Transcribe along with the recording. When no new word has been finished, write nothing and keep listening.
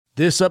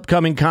This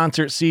upcoming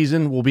concert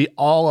season will be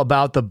all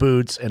about the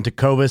boots, and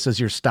Tecovas is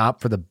your stop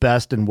for the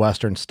best in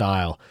Western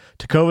style.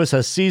 Tecovas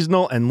has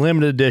seasonal and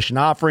limited edition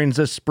offerings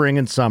this spring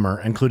and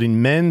summer,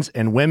 including men's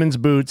and women's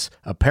boots,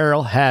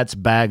 apparel, hats,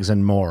 bags,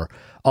 and more.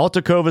 All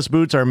Tecovas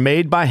boots are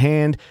made by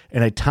hand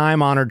in a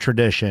time-honored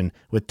tradition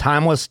with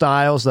timeless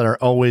styles that are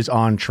always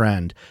on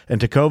trend. And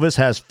Tecovas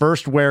has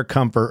first wear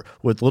comfort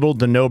with little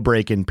to no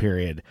break-in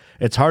period.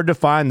 It's hard to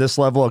find this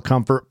level of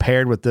comfort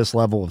paired with this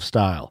level of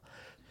style.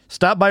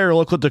 Stop by your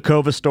local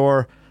Tecovas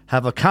store,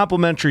 have a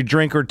complimentary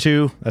drink or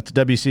two, that's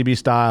WCB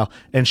style,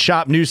 and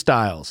shop new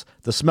styles.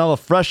 The smell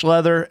of fresh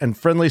leather and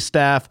friendly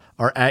staff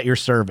are at your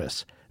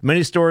service.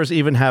 Many stores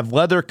even have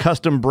leather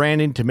custom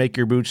branding to make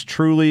your boots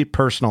truly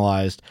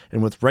personalized.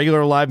 And with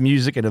regular live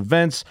music and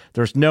events,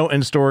 there's no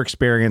in-store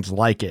experience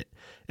like it.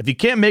 If you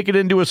can't make it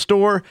into a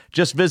store,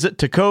 just visit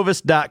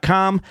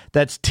tecovas.com.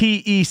 That's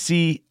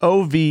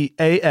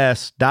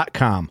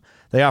TECOVAS.com.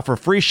 They offer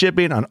free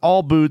shipping on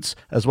all boots,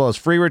 as well as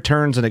free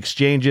returns and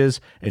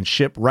exchanges, and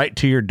ship right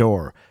to your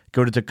door.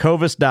 Go to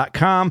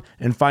tecovas.com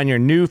and find your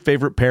new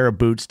favorite pair of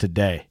boots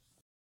today.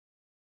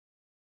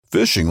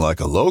 Fishing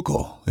like a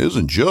local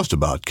isn't just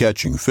about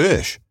catching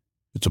fish.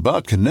 It's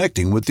about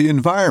connecting with the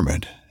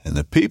environment and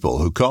the people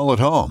who call it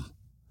home.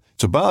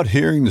 It's about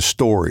hearing the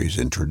stories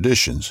and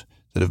traditions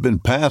that have been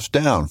passed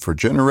down for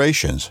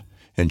generations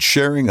and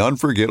sharing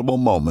unforgettable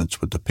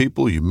moments with the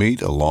people you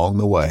meet along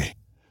the way.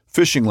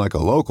 Fishing like a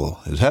local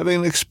is having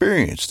an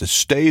experience that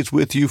stays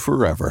with you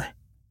forever.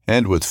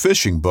 And with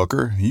Fishing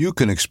Booker, you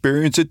can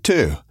experience it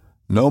too,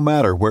 no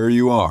matter where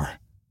you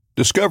are.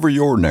 Discover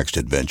your next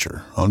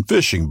adventure on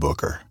Fishing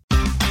Booker.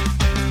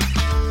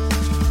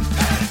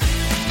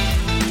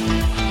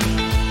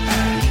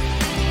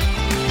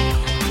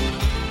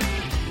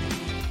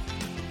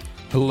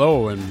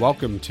 Hello and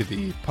welcome to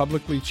the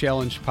Publicly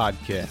Challenged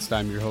Podcast.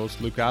 I'm your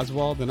host, Luke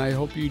Oswald, and I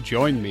hope you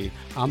join me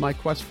on my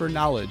quest for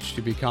knowledge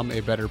to become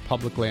a better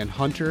public land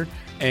hunter,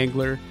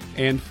 angler,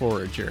 and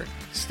forager.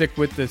 Stick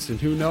with this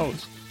and who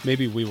knows,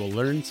 maybe we will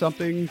learn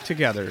something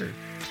together.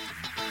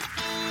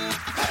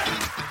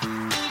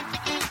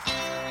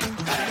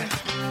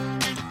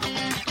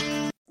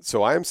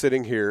 So I am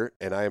sitting here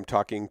and I am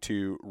talking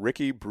to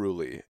Ricky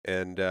Bruley.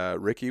 And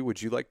Ricky,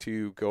 would you like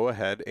to go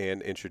ahead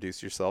and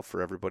introduce yourself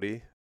for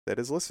everybody that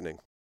is listening?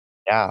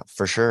 Yeah,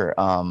 for sure.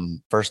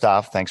 First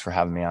off, thanks for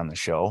having me on the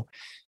show.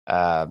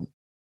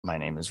 My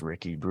name is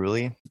Ricky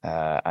Bruley.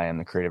 I am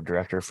the creative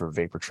director for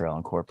Vapor Trail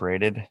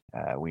Incorporated.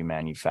 We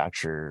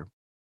manufacture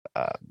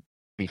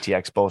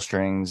BTX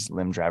bowstrings,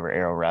 limb driver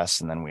arrow rests,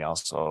 and then we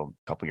also,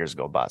 a couple years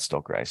ago, bought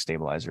Stoker Ice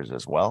stabilizers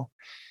as well.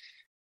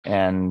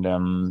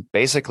 And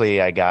basically,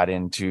 I got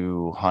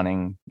into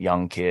hunting,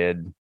 young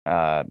kid.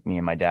 Me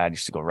and my dad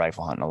used to go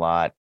rifle hunting a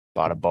lot.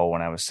 Bought a bow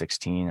when I was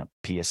 16, a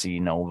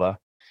PSE Nova,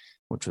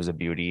 which was a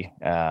beauty.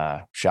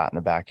 Shot in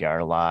the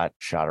backyard a lot.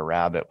 Shot a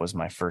rabbit was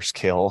my first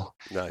kill.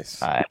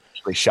 Nice. I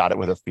actually shot it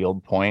with a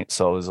field point,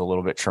 so it was a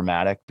little bit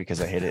traumatic because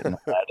I hit it in the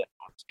head. It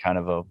was kind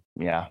of a,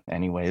 yeah,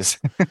 anyways.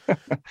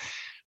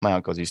 My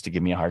uncles used to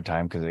give me a hard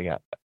time because I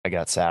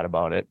got sad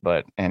about it.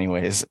 But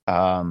anyways,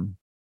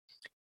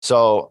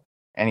 so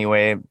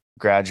anyway,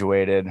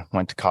 graduated,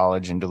 went to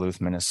college in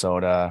Duluth,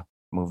 Minnesota,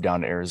 moved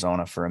down to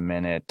Arizona for a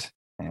minute,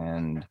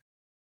 and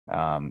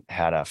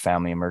had a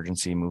family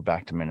emergency, moved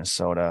back to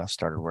Minnesota,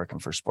 started working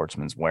for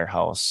Sportsman's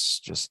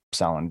Warehouse, just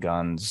selling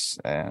guns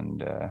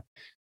and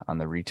on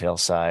the retail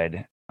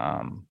side,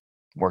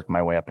 worked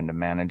my way up into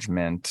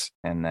management.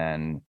 And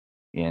then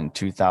in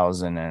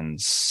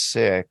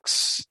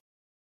 2006,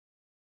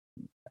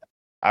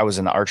 I was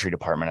in the archery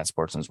department at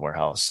Sportsman's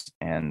Warehouse,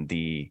 and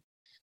we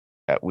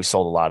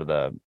sold a lot of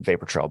the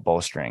Vapor Trail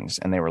bowstrings,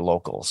 and they were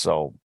local.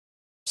 So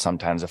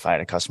sometimes if I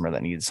had a customer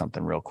that needed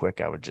something real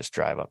quick, I would just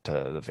drive up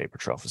to the Vapor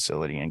Trail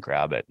facility and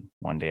grab it.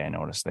 One day I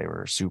noticed they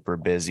were super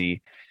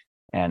busy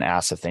and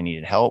asked if they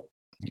needed help.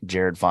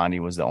 Jared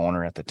Fondy was the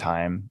owner at the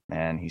time,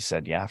 and he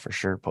said, yeah, for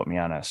sure. Put me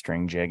on a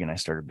string jig, and I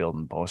started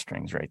building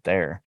bowstrings right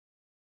there.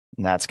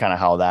 And that's kind of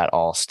how that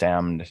all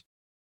stemmed.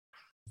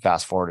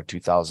 Fast forward to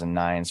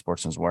 2009,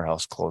 Sportsman's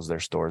Warehouse closed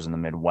their stores in the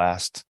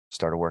Midwest,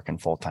 started working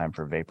full-time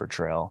for Vapor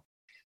Trail.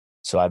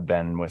 So I've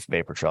been with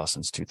Vapor Trail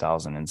since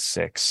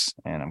 2006,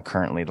 and I'm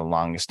currently the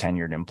longest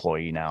tenured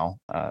employee now.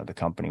 The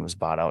company was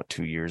bought out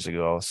 2 years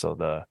ago. So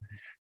the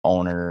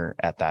owner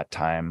at that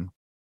time,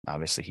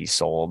 obviously he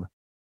sold.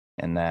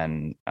 And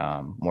then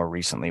more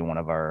recently, one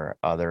of our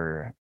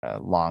other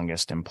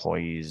longest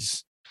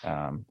employees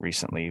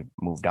recently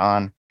moved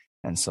on.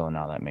 And so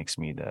now that makes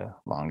me the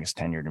longest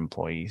tenured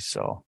employee.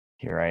 So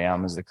here I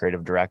am as the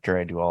creative director.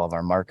 I do all of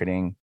our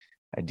marketing.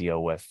 I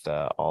deal with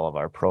all of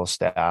our pro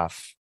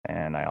staff.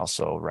 And I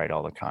also write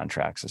all the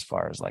contracts as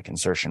far as like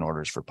insertion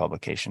orders for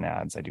publication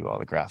ads. I do all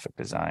the graphic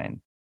design,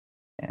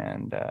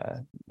 and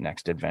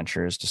next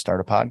adventure is to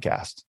start a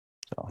podcast.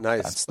 So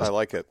nice. I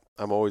like it.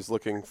 I'm always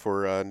looking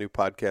for new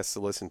podcasts to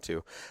listen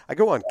to. I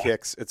go on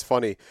kicks. It's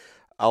funny.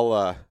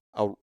 I'll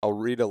I'll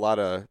read a lot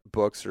of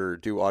books or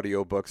do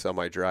audio books on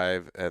my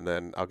drive, and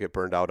then I'll get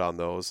burned out on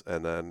those,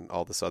 and then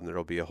all of a sudden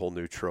there'll be a whole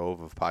new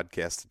trove of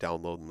podcasts to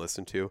download and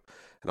listen to,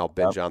 and I'll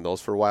binge on those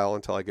for a while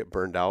until I get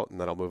burned out, and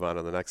then I'll move on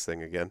to the next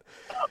thing again.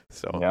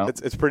 So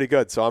it's pretty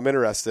good. So I'm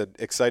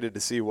excited to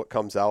see what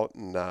comes out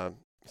and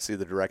see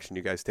the direction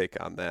you guys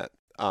take on that.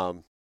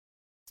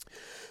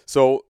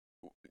 So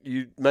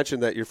you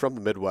mentioned that you're from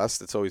the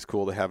Midwest. It's always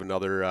cool to have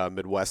another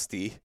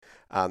Midwestie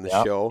on the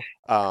show,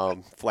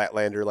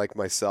 Flatlander like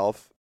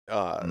myself.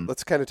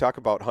 Let's kind of talk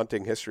about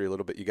hunting history a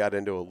little bit. You got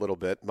into a little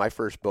bit. My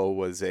first bow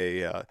was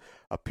a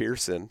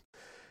Pearson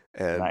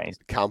and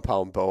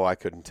compound bow. I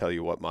couldn't tell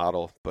you what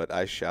model, but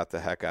I shot the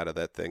heck out of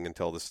that thing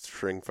until the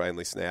string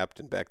finally snapped.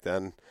 And back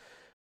then,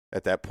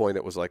 at that point,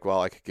 it was like,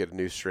 well, I could get a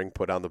new string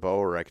put on the bow,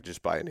 or I could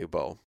just buy a new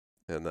bow.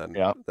 And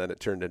then it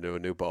turned into a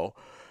new bow.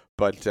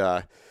 But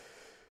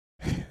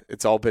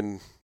it's all been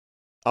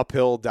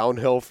uphill,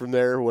 downhill from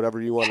there,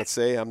 whatever you want to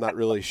say. I'm not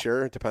really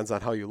sure. It depends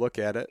on how you look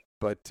at it.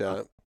 But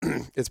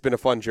it's been a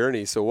fun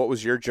journey. So what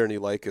was your journey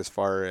like as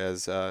far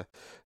as,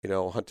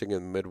 hunting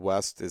in the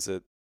Midwest? Is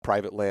it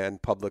private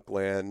land, public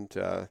land?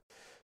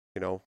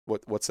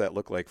 What's that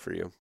look like for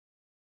you?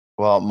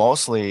 Well,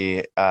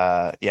 mostly,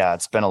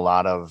 it's been a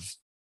lot of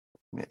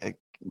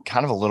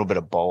kind of a little bit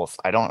of both.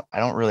 I don't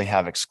really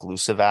have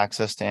exclusive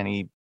access to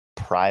any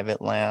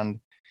private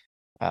land.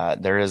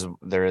 There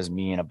is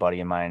me and a buddy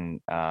of mine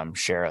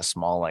share a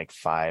small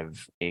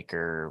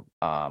 5-acre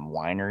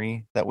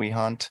winery that we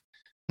hunt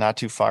not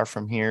too far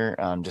from here,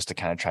 just to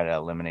kind of try to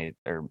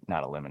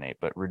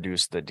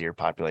reduce the deer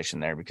population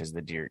there, because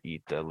the deer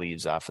eat the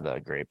leaves off of the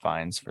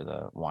grapevines for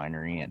the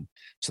winery, and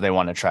so they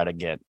want to try to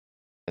get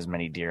as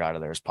many deer out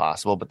of there as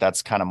possible. But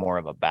that's kind of more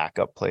of a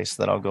backup place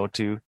that I'll go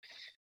to.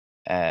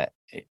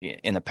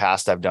 In the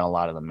past, I've done a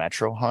lot of the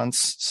metro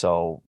hunts.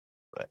 So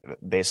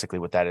basically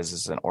what that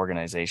is an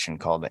organization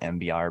called the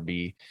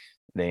MBRB.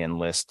 They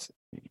enlist,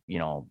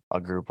 a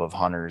group of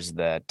hunters,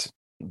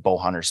 bow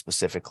hunters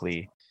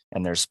specifically,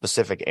 and there's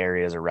specific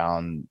areas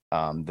around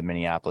the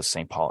Minneapolis,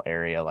 St. Paul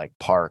area, like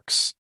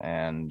parks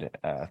and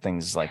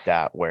things like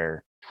that,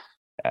 where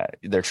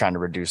they're trying to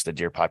reduce the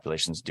deer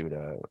populations due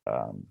to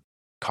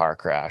car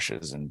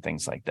crashes and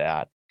things like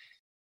that.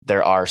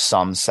 There are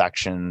some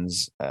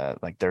sections,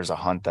 there's a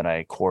hunt that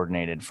I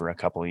coordinated for a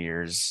couple of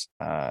years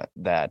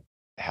that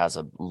has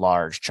a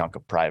large chunk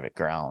of private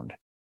ground,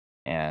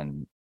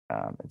 and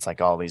it's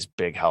like all these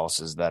big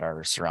houses that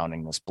are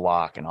surrounding this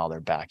block, and all their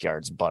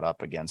backyards butt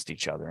up against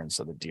each other, and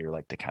so the deer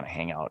like to kind of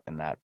hang out in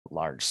that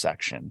large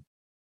section.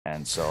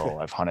 And so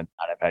I've hunted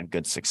that. I've had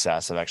good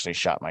success. I've actually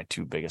shot my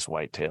 2 biggest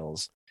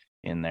whitetails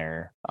in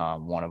there.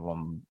 One of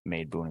them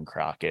made Boone and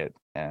Crockett,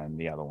 and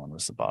the other one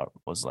was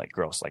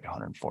gross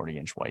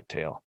 140-inch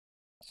whitetail.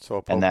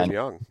 So Pope and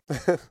young.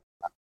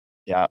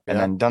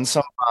 Then done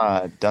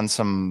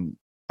some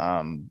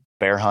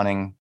bear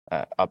hunting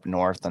up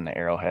north in the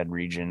Arrowhead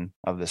region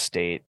of the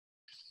state.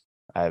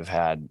 I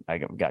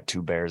got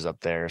 2 bears up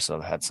there, so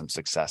I've had some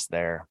success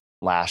there.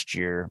 Last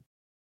year,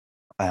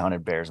 I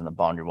hunted bears in the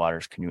Boundary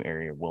Waters Canoe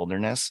Area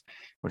Wilderness,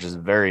 which is a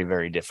very,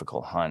 very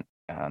difficult hunt,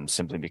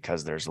 simply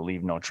because there's a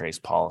leave no trace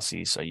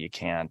policy. So you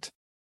can't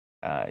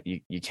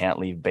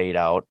leave bait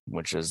out,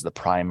 which is the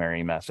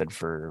primary method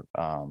for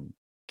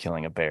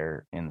killing a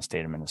bear in the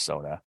state of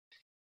Minnesota.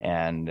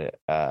 And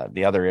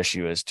the other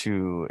issue is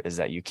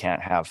that you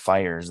can't have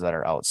fires that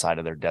are outside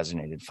of their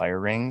designated fire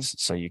rings.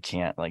 So you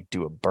can't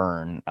do a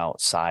burn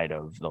outside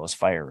of those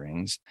fire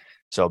rings.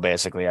 So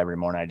basically every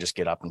morning I just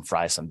get up and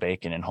fry some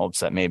bacon in hopes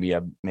that maybe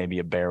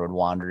a bear would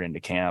wander into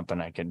camp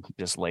and I could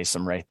just lace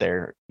them right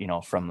there,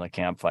 from the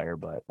campfire.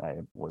 But I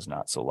was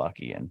not so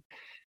lucky, and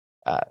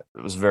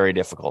it was a very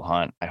difficult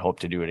hunt. I hope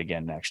to do it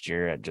again next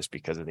year, just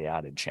because of the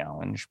added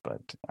challenge.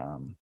 But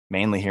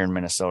mainly here in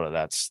Minnesota,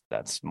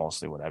 that's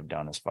mostly what I've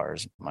done as far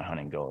as my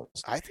hunting goes.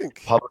 I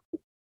think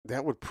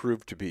that would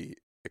prove to be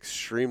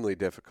extremely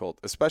difficult,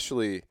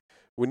 especially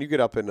when you get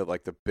up into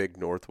the big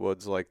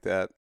Northwoods like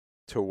that,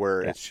 to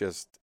where it's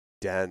just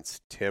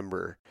dense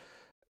timber.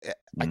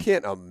 I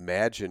can't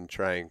imagine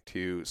trying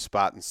to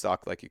spot and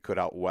stalk like you could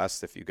out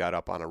west if you got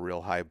up on a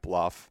real high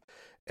bluff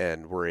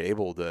and were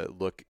able to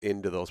look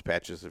into those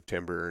patches of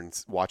timber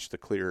and watch the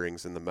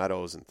clearings and the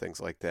meadows and things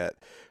like that,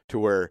 to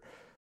where,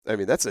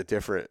 that's a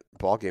different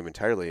ballgame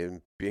entirely.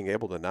 And being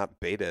able to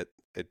not bait it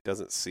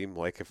doesn't seem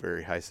like a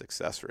very high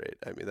success rate.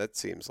 That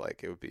seems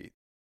like it would be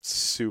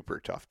super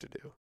tough to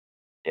do.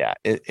 Yeah,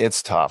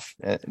 it's tough.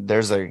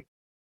 There's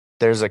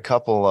a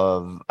couple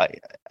of, I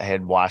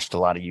had watched a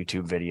lot of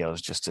YouTube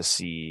videos just to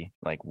see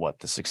what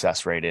the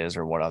success rate is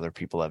or what other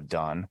people have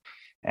done.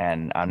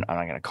 And I'm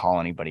not going to call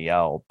anybody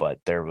out, but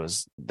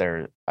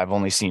I've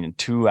only seen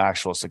 2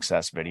 actual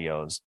success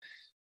videos.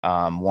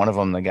 One of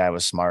them, the guy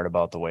was smart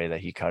about the way that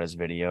he cut his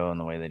video and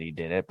the way that he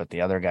did it, but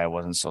the other guy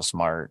wasn't so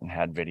smart and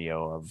had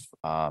video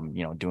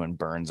of, doing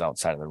burns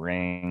outside of the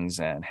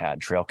rings, and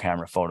had trail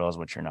camera photos,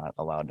 which you're not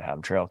allowed to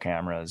have trail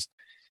cameras.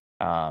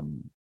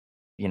 And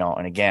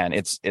again,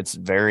 it's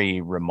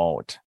very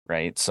remote,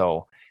 right?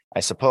 So I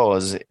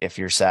suppose if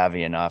you're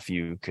savvy enough,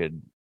 you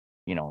could,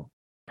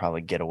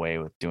 probably get away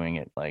with doing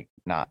it like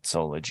not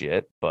so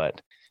legit,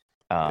 but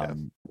I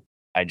was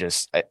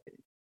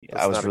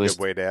not really a good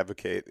way to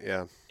advocate.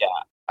 Yeah.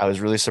 I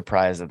was really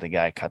surprised that the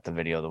guy cut the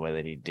video the way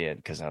that he did,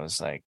 because I was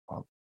like,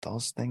 well,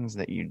 those things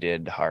that you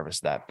did to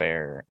harvest that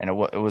bear, and it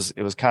was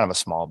kind of a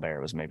small bear.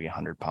 It was maybe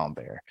 100-pound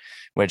bear,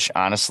 which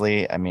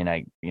honestly, I mean,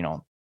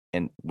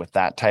 and with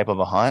that type of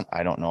a hunt,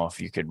 I don't know if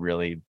you could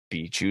really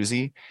be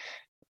choosy,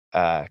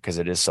 because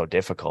it is so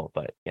difficult.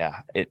 But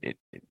yeah,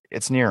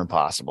 it's near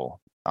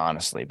impossible,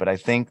 honestly. But I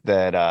think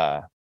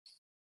that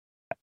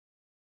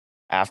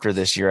after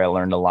this year, I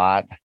learned a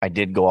lot. I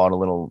did go out a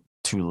little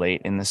too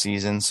late in the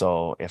season,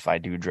 so if I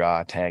do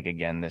draw a tag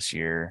again this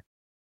year,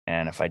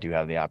 and if I do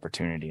have the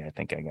opportunity, I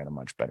think I got a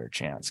much better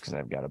chance, because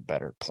I've got a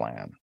better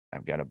plan.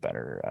 I've got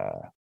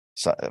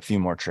a few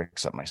more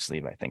tricks up my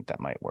sleeve. I think that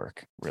might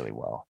work really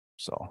well.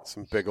 So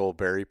some big old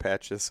berry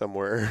patches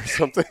somewhere or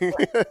something.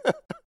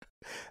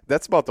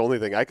 That's about the only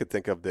thing I could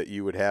think of that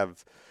you would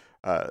have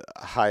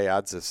high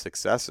odds of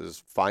success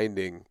is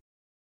finding,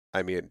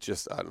 I mean,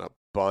 just an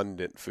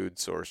abundant food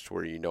source to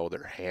where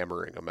they're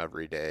hammering them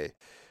every day,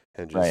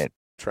 and just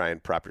try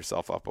and prop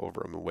yourself up over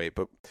them and wait.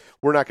 But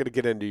we're not going to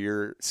get into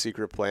your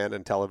secret plan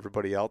and tell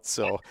everybody else,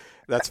 so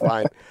that's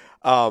fine.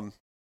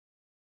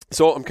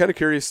 So I'm kind of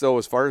curious, though,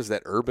 as far as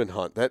that urban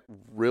hunt, that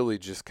really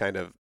just kind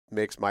of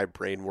makes my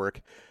brain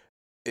work.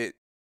 It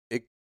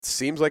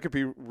seems like it'd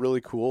be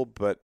really cool,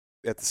 but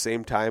at the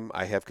same time,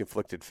 I have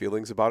conflicted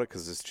feelings about it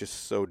because it's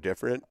just so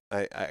different.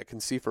 I can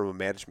see from a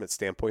management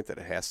standpoint that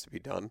it has to be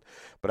done,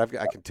 but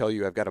I can tell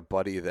you, I've got a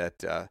buddy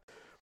that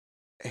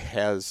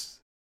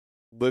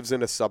lives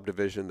in a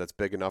subdivision that's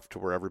big enough to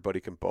where everybody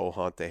can bow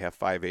hunt. They have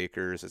 5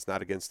 acres. It's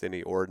not against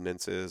any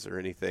ordinances or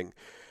anything.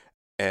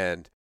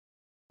 And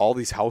all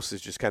these houses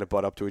just kind of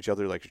butt up to each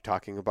other like you're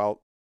talking about.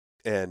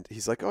 And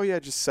he's like, oh yeah,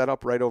 just set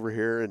up right over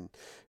here. And,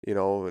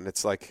 and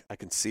it's like, I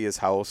can see his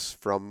house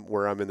from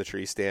where I'm in the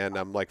tree stand.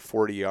 I'm like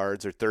 40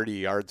 yards or 30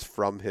 yards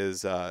from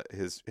his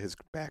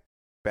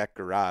back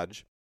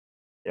garage.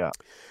 Yeah.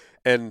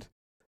 And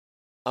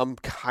I'm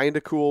kind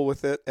of cool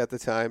with it at the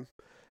time.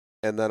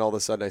 And then all of a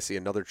sudden I see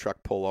another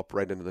truck pull up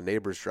right into the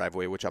neighbor's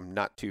driveway, which I'm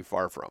not too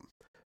far from.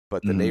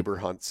 But the neighbor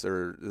hunts,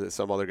 or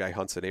some other guy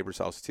hunts the neighbor's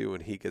house too,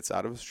 and he gets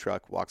out of his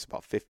truck, walks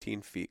about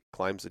 15 feet,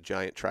 climbs a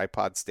giant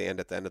tripod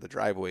stand at the end of the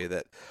driveway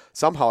that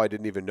somehow I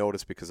didn't even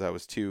notice because I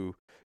was too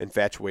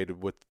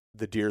infatuated with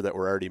the deer that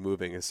were already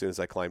moving as soon as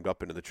I climbed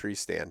up into the tree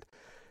stand.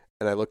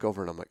 And I look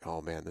over and I'm like,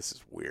 oh man, this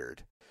is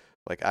weird.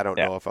 Like, I don't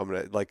know if I'm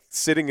going to, like,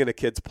 sitting in a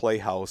kid's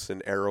playhouse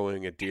and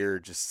arrowing a deer,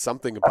 just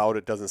something about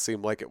it doesn't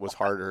seem like it was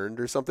hard-earned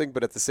or something.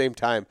 But at the same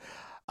time,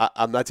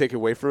 I'm not taking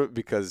away from it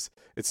because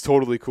it's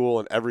totally cool.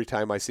 And every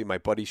time I see my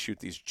buddy shoot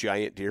these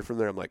giant deer from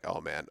there, I'm like,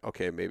 oh, man,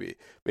 okay, maybe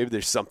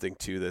there's something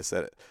to this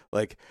that,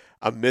 like,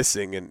 I'm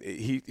missing. And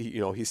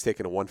he's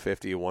taking a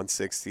 150, a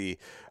 160,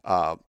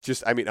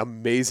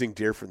 amazing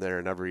deer from there.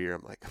 And every year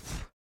I'm like,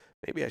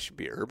 maybe I should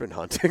be urban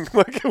hunting.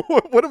 Like,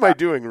 what am I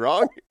doing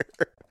wrong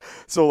here?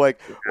 So, like,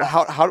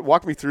 how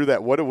walk me through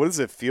that? What does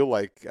it feel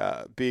like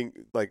being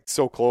like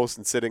so close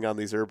and sitting on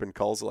these urban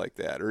culls like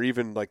that, or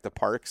even like the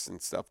parks and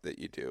stuff that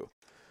you do?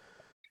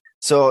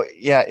 So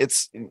yeah,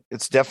 it's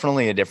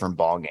definitely a different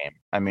ball game.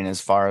 I mean, as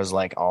far as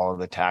like all of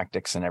the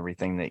tactics and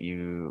everything that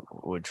you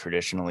would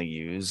traditionally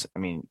use, I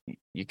mean,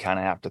 you kind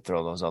of have to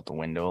throw those out the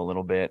window a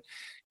little bit.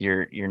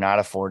 You're not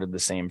afforded the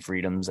same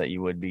freedoms that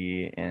you would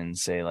be in,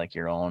 say, like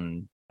your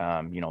own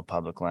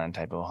public land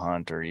type of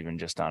hunt, or even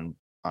just on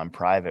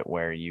private,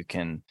 where you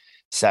can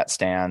set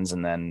stands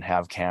and then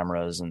have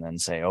cameras and then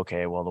say,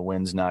 okay, well, the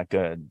wind's not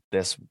good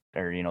this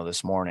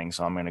morning,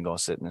 so I'm going to go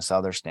sit in this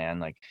other stand.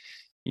 Like,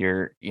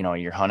 you're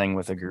hunting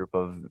with a group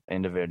of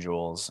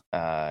individuals,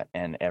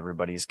 and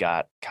everybody's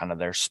got kind of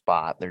their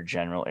spot, their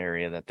general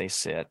area that they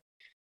sit,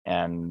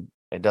 and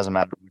it doesn't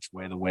matter which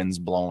way the wind's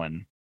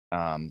blowing.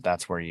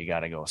 That's where you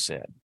got to go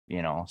sit.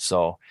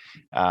 So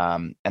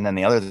and then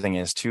the other thing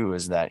is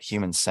that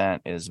human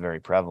scent is very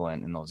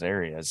prevalent in those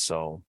areas.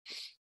 So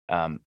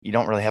you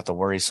don't really have to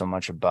worry so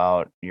much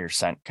about your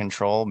scent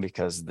control,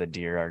 because the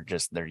deer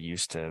they're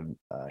used to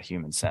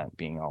human scent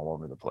being all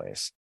over the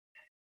place.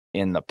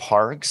 In the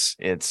parks,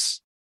 in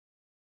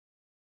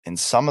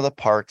some of the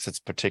parks, it's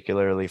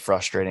particularly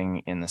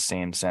frustrating in the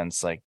same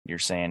sense, like you're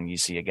saying, you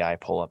see a guy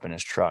pull up in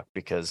his truck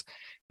because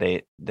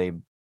they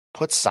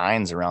put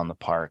signs around the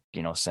park,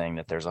 saying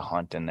that there's a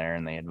hunt in there,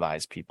 and they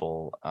advise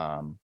people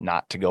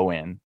not to go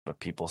in,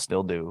 but people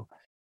still do.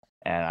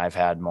 And I've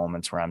had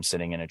moments where I'm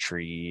sitting in a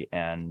tree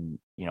and,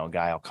 a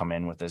guy will come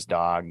in with his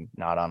dog,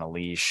 not on a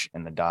leash,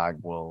 and the dog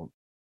will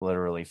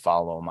literally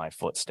follow my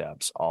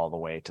footsteps all the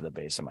way to the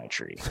base of my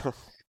tree.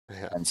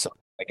 Yeah. And so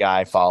the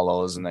guy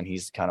follows, and then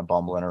he's kind of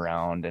bumbling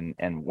around,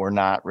 and we're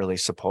not really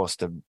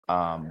supposed to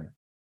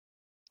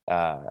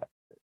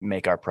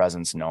make our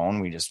presence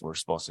known. We're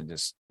supposed to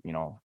just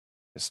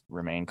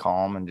remain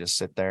calm and just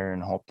sit there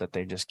and hope that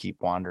they just keep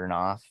wandering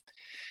off.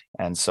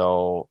 And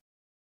so,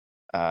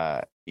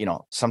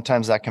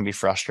 sometimes that can be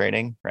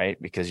frustrating,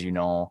 right? Because,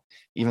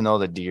 even though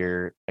the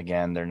deer,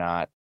 again, they're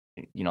not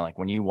like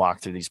when you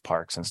walk through these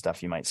parks and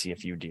stuff, you might see a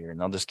few deer and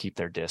they'll just keep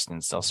their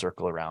distance. They'll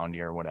circle around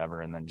you or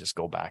whatever, and then just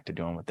go back to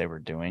doing what they were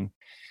doing.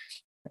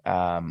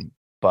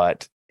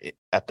 But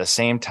at the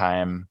same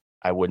time,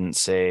 I wouldn't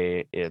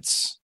say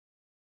it's,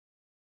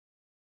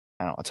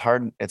 I don't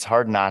know, it's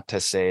hard not to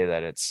say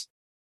that it's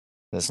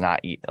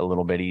not a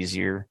little bit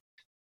easier,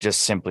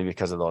 just simply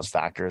because of those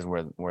factors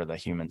where the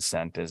human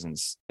scent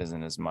isn't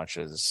as much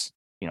as,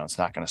 it's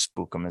not going to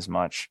spook them as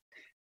much.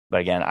 But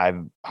again,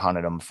 I've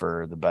hunted them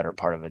for the better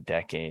part of a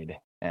decade,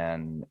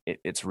 and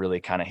it's really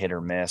kind of hit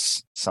or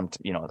miss.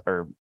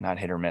 Or not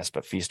hit or miss,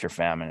 but feast or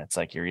famine. It's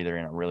like you're either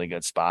in a really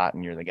good spot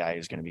and you're the guy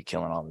who's going to be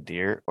killing all the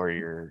deer, or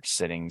you're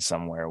sitting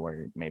somewhere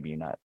where maybe you're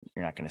not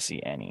going to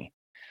see any.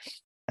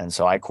 And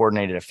so I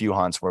coordinated a few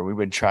hunts where we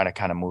would try to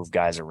kind of move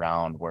guys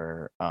around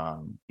where,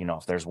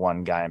 if there's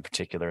one guy in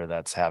particular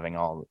that's having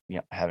all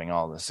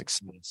the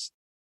success,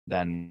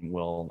 then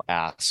we'll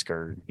ask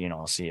or,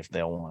 see if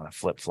they'll want to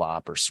flip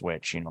flop or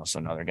switch, so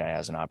another guy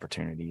has an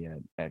opportunity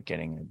at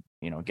getting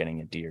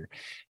a deer.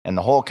 And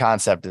the whole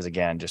concept is,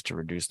 again, just to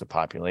reduce the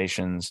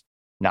populations,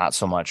 not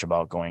so much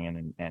about going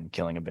in and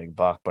killing a big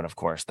buck, but of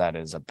course that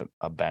is a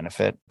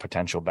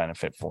potential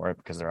benefit for it,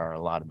 because there are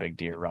a lot of big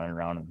deer running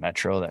around in the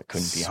metro that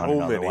couldn't be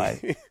hunted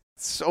otherwise.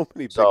 So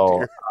many big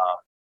deer.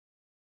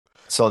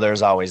 So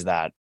there's always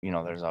that,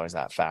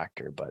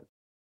 factor, but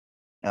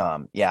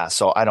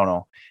so I don't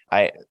know.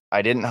 I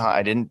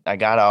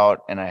got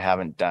out and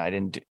I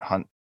didn't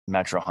hunt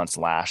metro hunts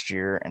last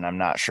year, and I'm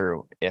not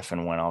sure if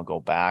and when I'll go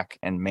back,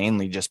 and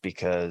mainly just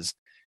because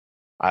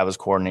I was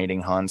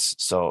coordinating hunts.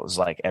 So it was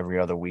like every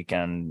other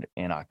weekend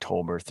in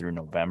October through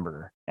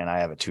November, and I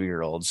have a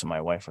 2-year-old. So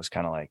my wife was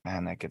kind of like,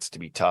 man, that gets to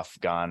be tough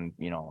gone,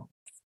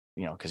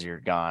 cause you're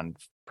gone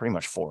pretty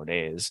much 4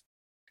 days.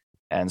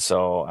 And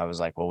so I was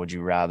like, well, would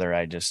you rather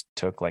I just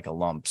took like a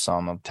lump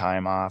sum of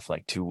time off,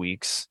 like 2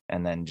 weeks,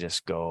 and then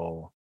just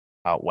go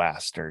out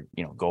west, or,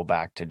 go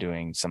back to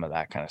doing some of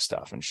that kind of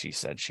stuff? And she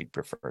said she'd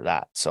prefer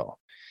that. So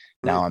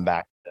now I'm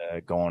back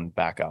going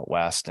back out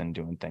west and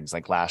doing things.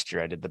 Like last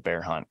year I did the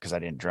bear hunt because I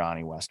didn't draw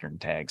any Western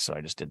tags. So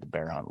I just did the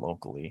bear hunt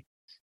locally,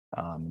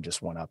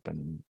 just went up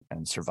and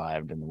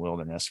survived in the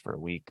wilderness for a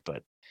week.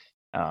 But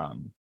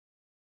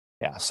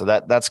so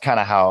that's kind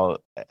of how,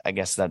 I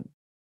guess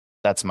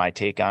that's my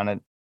take on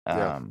it.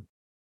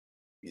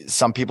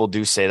 Some people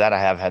do say that. I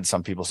have had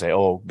some people say,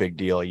 "Oh, big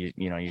deal!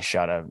 You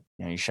shot a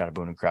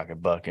Boone and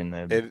Crockett buck in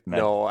the."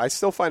 No, I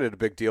still find it a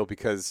big deal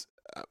because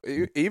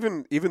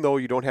even though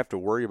you don't have to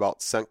worry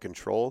about scent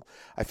control,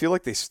 I feel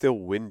like they still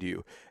wind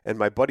you. And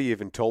my buddy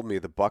even told me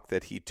the buck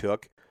that he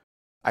took,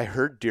 I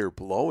heard deer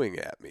blowing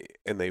at me,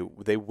 and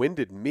they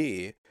winded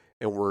me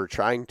and were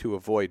trying to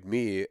avoid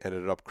me.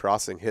 Ended up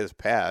crossing his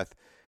path,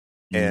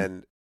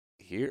 and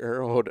he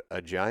arrowed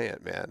a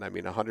giant, man. I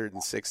mean,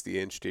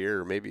 160-inch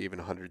deer, or maybe even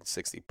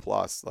 160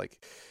 plus.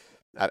 Like,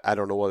 I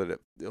don't know what it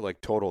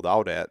like totaled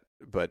out at,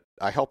 but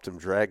I helped him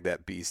drag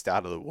that beast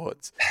out of the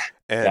woods,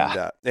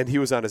 and and he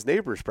was on his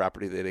neighbor's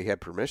property that he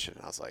had permission.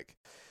 I was like,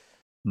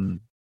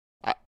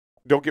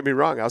 don't get me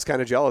wrong, I was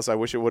kind of jealous. I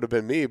wish it would have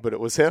been me, but it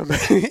was him.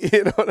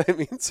 You know what I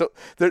mean? So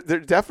there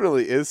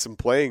definitely is some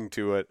playing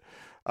to it.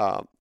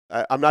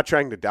 I'm not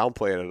trying to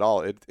downplay it at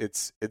all.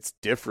 It's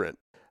different.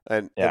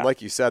 And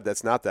like you said,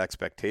 that's not the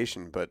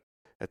expectation, but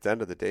at the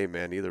end of the day,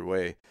 man, either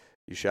way,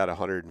 you shot a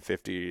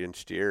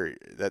 150-inch deer.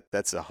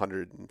 That's a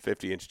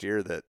 150-inch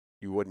deer that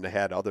you wouldn't have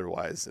had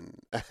otherwise, and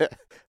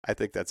I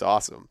think that's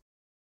awesome.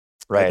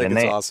 Right, I think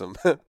it's awesome.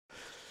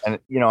 And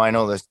I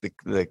know this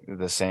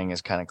the saying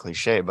is kind of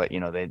cliche, but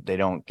they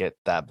don't get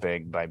that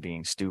big by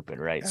being stupid,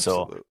 right?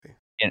 Absolutely.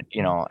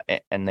 So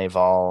and they've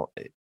all.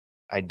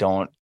 I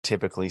don't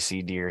typically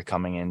see deer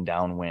coming in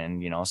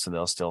downwind, so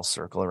they'll still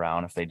circle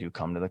around. If they do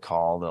come to the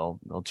call,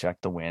 they'll check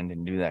the wind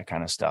and do that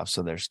kind of stuff.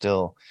 So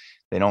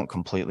they don't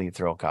completely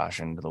throw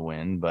caution to the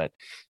wind, but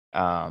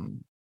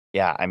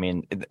I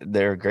mean,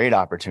 they're a great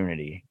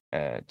opportunity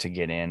to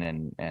get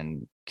in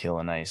and kill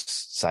a nice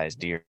sized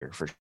deer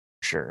for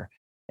sure.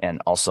 And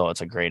also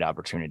it's a great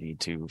opportunity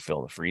to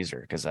fill the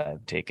freezer, because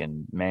I've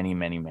taken many,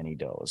 many, many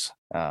does.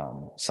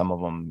 Some of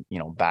them,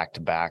 back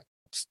to back,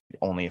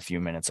 only a few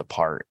minutes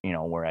apart,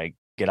 where I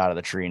get out of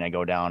the tree and I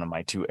go down and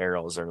my 2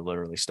 arrows are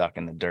literally stuck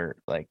in the dirt,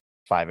 like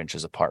 5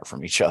 inches apart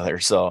from each other.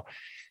 So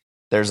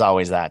there's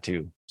always that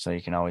too. So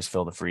you can always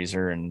fill the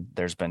freezer. And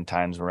there's been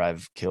times where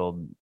I've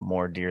killed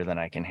more deer than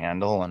I can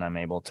handle, and I'm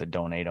able to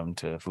donate them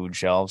to food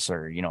shelves,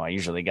 or, I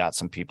usually got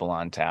some people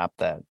on tap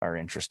that are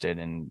interested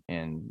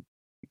in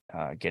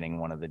getting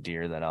one of the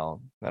deer that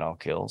I'll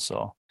kill.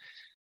 So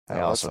I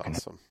also can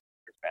help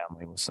your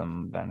family with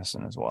some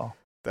venison as well.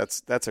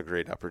 That's a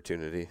great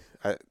opportunity.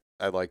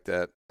 I like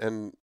that.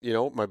 And,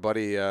 my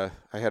buddy, I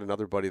had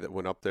another buddy that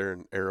went up there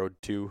and arrowed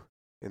 2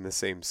 in the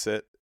same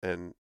sit,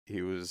 and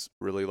he was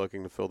really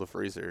looking to fill the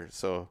freezer.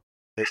 So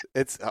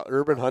it's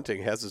urban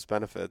hunting has its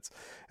benefits.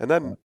 And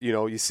then,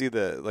 you see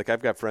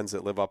I've got friends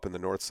that live up in the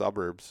north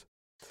suburbs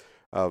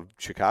of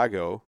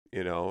Chicago,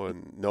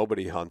 and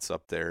nobody hunts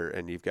up there.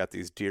 And you've got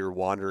these deer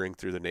wandering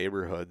through the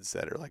neighborhoods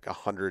that are like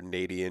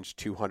 180-inch,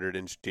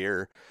 200-inch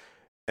deer.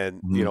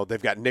 and you know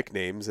they've got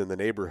nicknames in the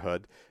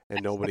neighborhood,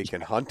 and nobody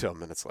can hunt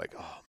them, and it's like,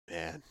 oh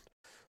man,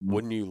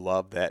 wouldn't you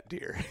love that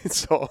deer?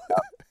 So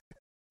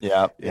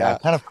yeah,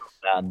 kind of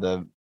bad.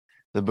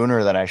 The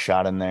booner that I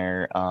shot in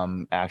there,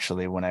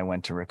 actually, when I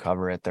went to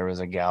recover it, there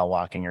was a gal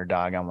walking her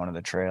dog on one of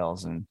the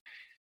trails, and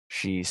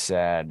she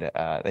said,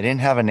 they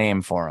didn't have a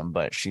name for him,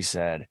 but she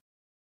said,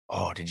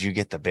 "Oh, did you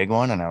get the big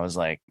one?" And I was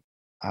like,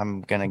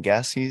 I'm gonna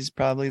guess he's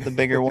probably the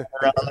bigger one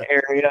around the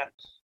area.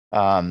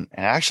 And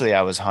actually,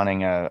 I was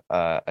hunting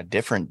a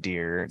different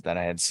deer that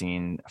I had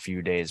seen a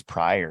few days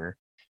prior.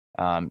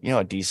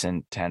 A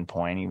decent 10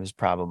 point. He was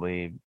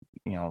probably,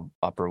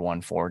 upper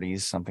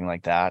 140s, something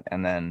like that.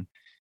 And then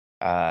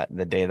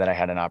the day that I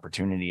had an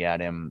opportunity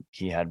at him,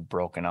 he had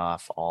broken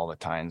off all the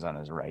tines on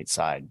his right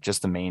side.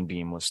 Just the main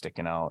beam was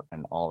sticking out,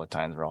 and all the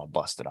tines were all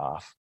busted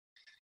off.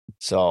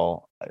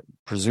 So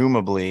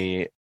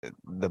presumably,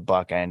 the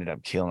buck I ended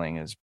up killing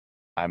is,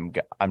 I'm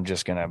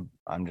just gonna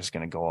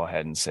go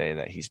ahead and say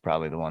that he's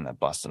probably the one that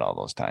busted all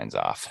those tines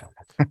off.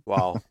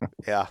 Wow.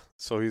 Yeah.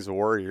 So he's a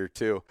warrior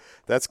too.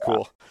 That's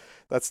cool. Yeah.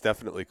 That's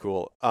definitely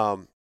cool.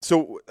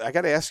 So I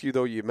got to ask you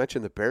though, you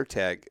mentioned the bear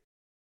tag,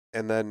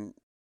 and then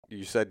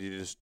you said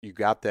you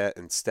got that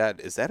instead.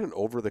 Is that an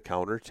over the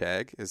counter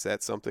tag? Is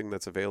that something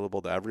that's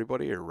available to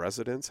everybody or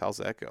residents? How's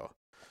that go?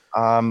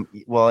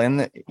 Well,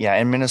 in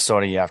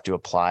Minnesota you have to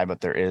apply,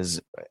 but there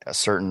is a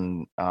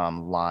certain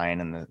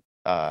line in the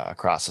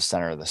across the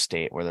center of the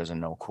state where there's a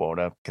no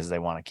quota, because they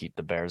want to keep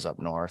the bears up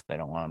north. They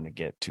don't want them to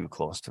get too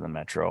close to the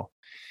metro.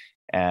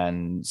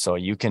 And so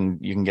you can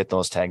get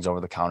those tags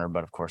over the counter,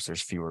 but of course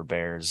there's fewer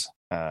bears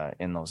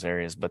in those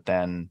areas. But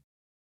then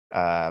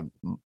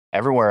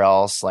everywhere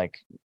else, like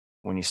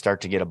when you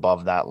start to get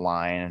above that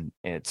line,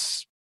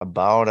 it's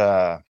about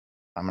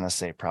I'm going to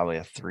say probably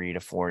a 3 to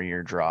 4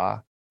 year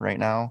draw right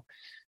now,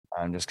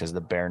 just because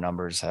the bear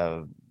numbers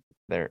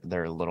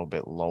they're a little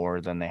bit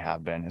lower than they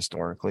have been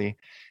historically.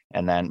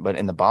 And then, but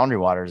in the Boundary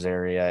Waters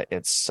area,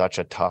 it's such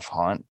a tough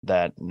hunt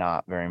that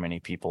not very many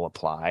people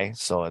apply.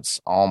 So it's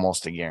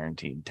almost a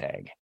guaranteed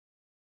tag.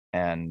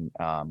 And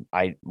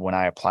when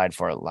I applied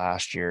for it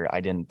last year, I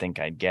didn't think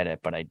I'd get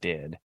it, but I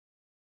did.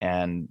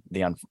 And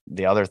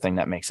the other thing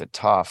that makes it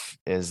tough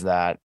is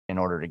that in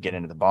order to get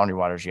into the Boundary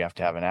Waters, you have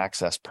to have an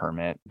access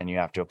permit, and you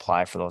have to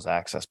apply for those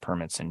access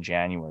permits in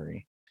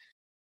January.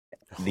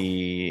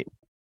 The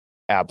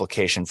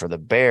application for the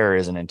bear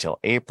isn't until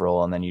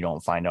April, and then you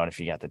don't find out if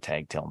you got the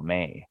tag till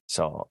May.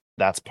 So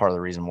that's part of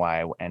the reason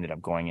why I ended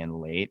up going in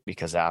late,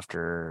 because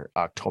after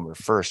October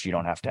 1st, you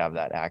don't have to have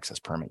that access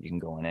permit. You can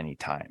go in any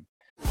time.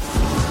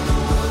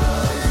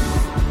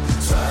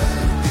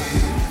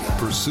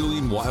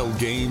 Pursuing wild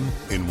game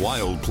in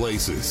wild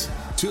places.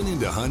 Tune in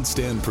to Hunt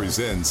Stand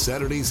Presents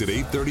Saturdays at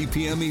 8:30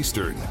 p.m.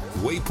 Eastern.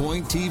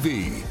 Waypoint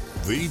TV,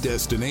 the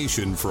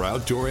destination for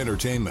outdoor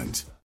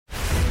entertainment.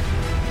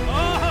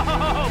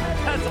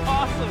 That's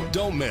awesome.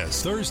 Don't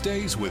miss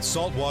Thursdays with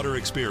Saltwater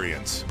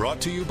Experience.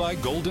 Brought to you by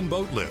Golden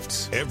Boat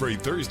Lifts. Every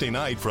Thursday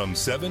night from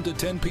 7 to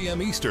 10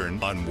 p.m.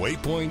 Eastern on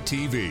Waypoint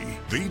TV,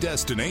 the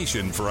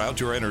destination for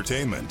outdoor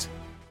entertainment.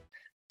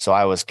 So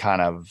I was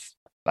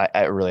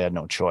I really had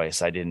no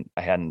choice. I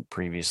hadn't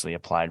previously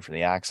applied for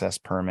the access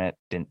permit,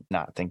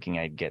 not thinking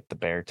I'd get the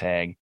bear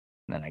tag.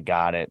 And then I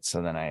got it.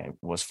 So then I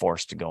was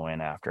forced to go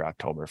in after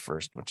October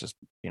 1st, which is,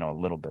 a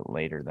little bit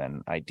later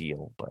than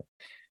ideal, but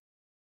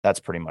that's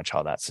pretty much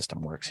how that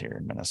system works here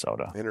in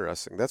Minnesota.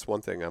 Interesting. That's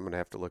one thing I'm going to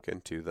have to look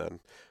into then,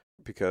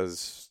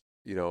 because,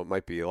 it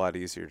might be a lot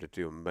easier to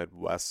do a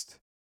Midwest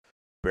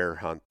bear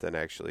hunt than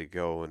actually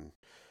go and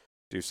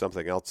do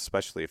something else,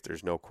 especially if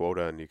there's no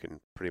quota and you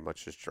can pretty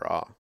much just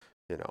draw.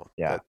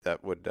 Yeah.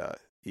 That would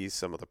ease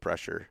some of the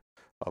pressure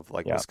of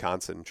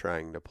Wisconsin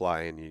trying to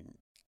apply, and you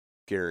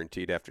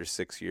guaranteed after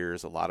 6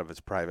 years, a lot of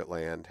it's private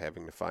land,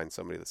 having to find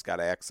somebody that's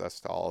got access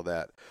to all of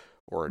that,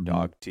 or a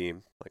dog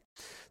team. Like,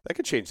 that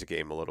could change the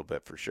game a little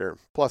bit for sure.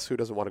 Plus, who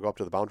doesn't want to go up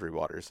to the Boundary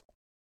Waters?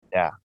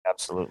 Yeah,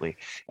 absolutely.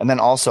 And then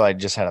also, I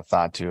just had a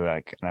thought too,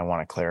 and I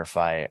want to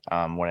clarify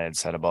what I had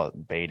said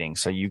about baiting.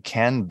 So you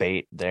can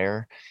bait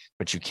there,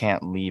 but you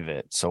can't leave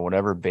it. So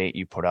whatever bait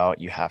you put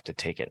out, you have to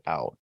take it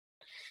out.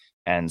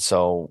 And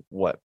so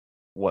what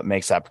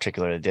makes that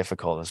particularly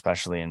difficult,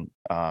 especially in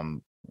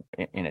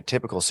a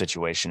typical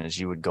situation, is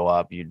you would go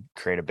up, you'd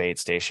create a bait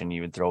station,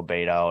 you would throw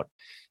bait out,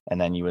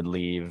 and then you would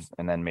leave,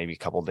 and then maybe a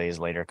couple of days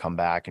later come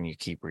back and you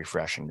keep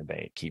refreshing the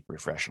bait.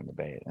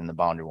 In the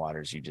Boundary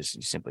Waters, you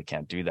simply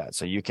can't do that.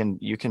 So you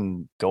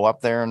can go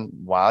up there, and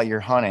while you're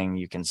hunting,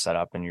 you can set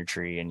up in your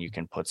tree and you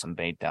can put some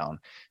bait down.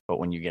 But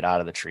when you get out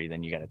of the tree,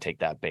 then you got to take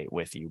that bait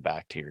with you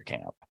back to your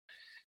camp.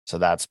 So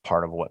that's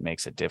part of what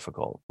makes it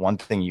difficult. One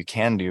thing you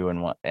can do,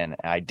 and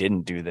I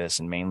didn't do this,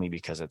 and mainly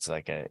because it's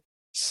like a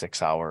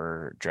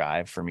 6-hour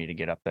drive for me to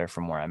get up there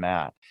from where I'm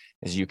at,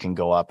 is you can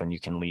go up and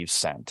you can leave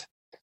scent.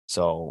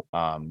 So,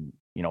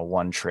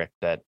 one trick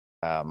that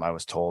I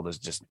was told is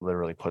just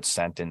literally put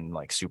scent in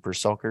like super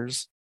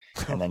soakers,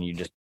 and then you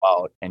just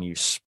go out and you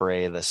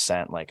spray the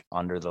scent like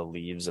under the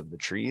leaves of the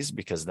trees,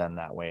 because then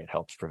that way it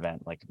helps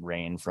prevent like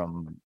rain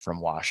from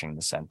washing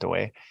the scent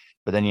away.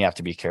 But then you have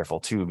to be careful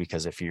too,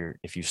 because if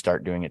you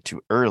start doing it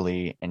too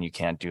early and you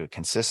can't do it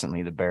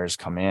consistently, the bears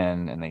come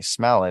in and they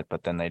smell it,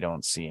 but then they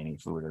don't see any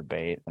food or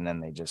bait, and then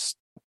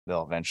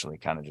they'll eventually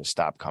kind of just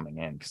stop coming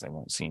in because they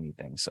won't see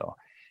anything. So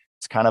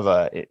it's kind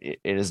of it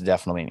is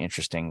definitely an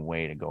interesting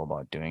way to go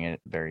about doing it.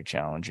 Very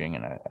challenging,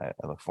 and I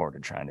look forward to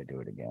trying to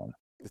do it again.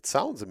 It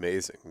sounds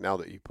amazing now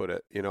that you put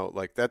it.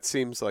 Like that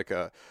seems like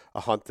a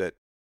hunt that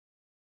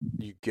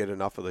you get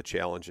enough of the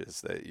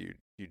challenges that you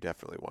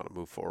definitely want to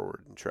move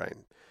forward and try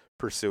and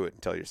pursue it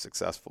until you're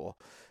successful.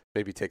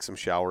 Maybe take some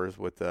showers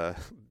with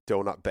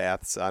donut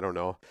baths. I don't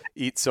know.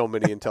 Eat so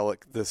many until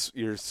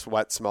your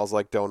sweat smells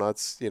like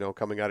donuts,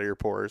 coming out of your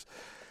pores.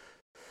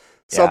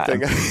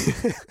 Something.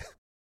 Yeah.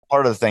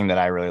 Part of the thing that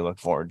I really look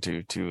forward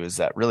to too is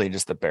that really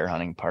just the bear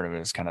hunting part of it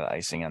is kind of the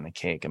icing on the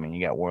cake. I mean,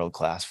 you got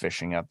world-class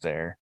fishing up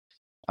there.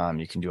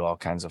 You can do all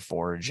kinds of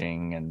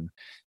foraging, and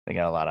they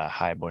got a lot of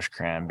high bush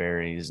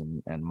cranberries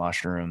and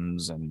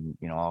mushrooms and,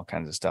 all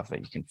kinds of stuff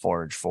that you can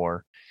forage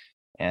for.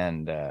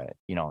 And,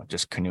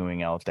 just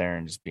canoeing out there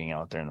and just being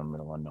out there in the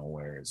middle of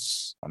nowhere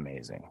is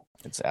amazing.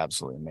 It's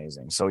absolutely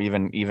amazing. So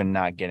even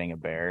not getting a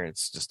bear,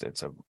 it's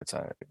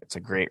a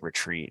great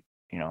retreat,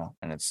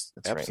 and it's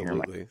absolutely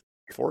right here.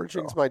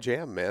 Foraging's my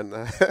jam,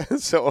 man.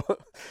 So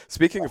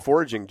speaking of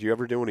foraging, do you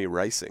ever do any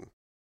ricing?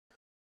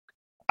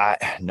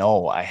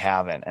 No, I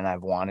haven't. And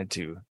I've wanted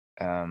to.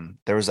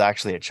 There was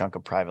actually a chunk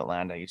of private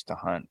land I used to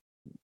hunt,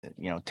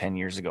 10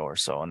 years ago or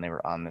so, and they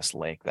were on this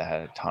lake that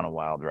had a ton of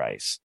wild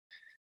rice.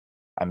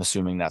 I'm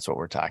assuming that's what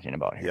we're talking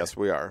about here. Yes,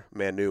 we are.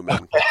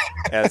 Manoomin,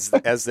 as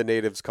the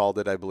natives called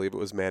it. I believe it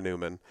was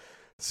Manoomin.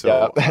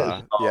 So,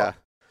 yeah.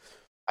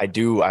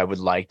 I would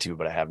like to,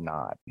 but I have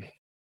not.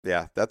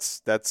 Yeah,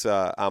 that's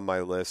on my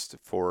list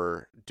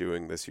for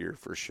doing this year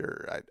for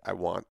sure. I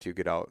want to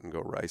get out and go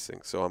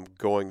ricing, so I'm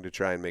going to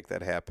try and make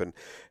that happen.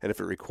 And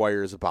if it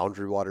requires a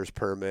Boundary Waters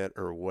permit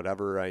or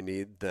whatever I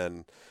need,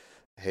 then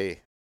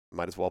hey,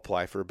 might as well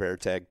apply for a bear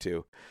tag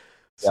too.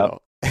 So.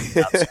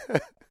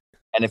 Yep.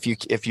 And if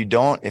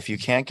you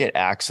can't get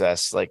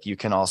access, like you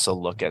can also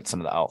look at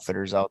some of the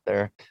outfitters out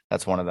there.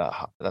 That's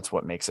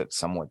what makes it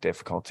somewhat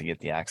difficult to get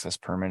the access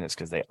permit, is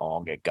because they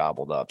all get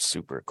gobbled up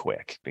super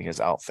quick because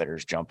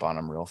outfitters jump on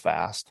them real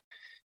fast.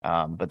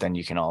 But then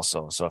you can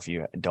also, so if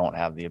you don't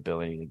have the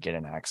ability to get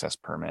an access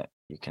permit,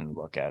 you can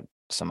look at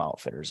some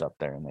outfitters up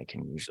there and they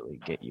can usually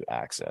get you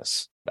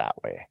access that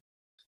way.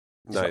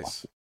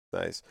 Nice.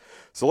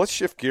 So let's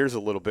shift gears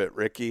a little bit,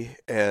 Ricky,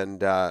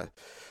 and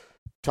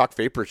talk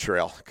Vapor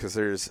Trail, because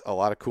there's a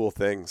lot of cool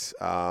things,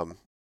 that,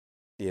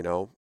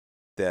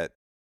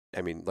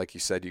 I mean, like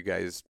you said, you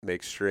guys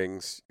make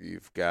strings.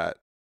 You've got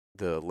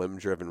the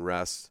limb-driven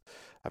rest.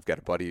 I've got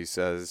a buddy who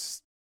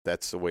says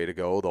that's the way to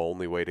go, the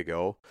only way to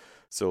go.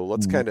 So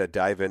let's kind of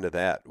dive into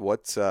that.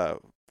 Let's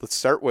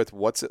start with,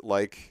 what's it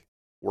like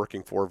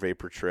working for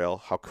Vapor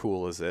Trail? How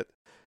cool is it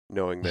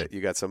knowing that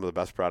you got some of the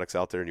best products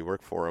out there and you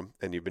work for them,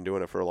 and you've been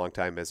doing it for a long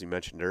time, as you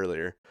mentioned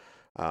earlier?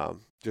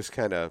 Just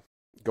kind of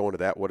go into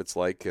that, what it's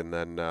like, and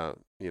then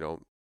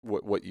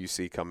what you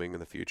see coming in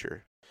the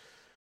future.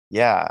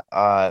 Yeah.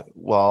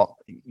 Well,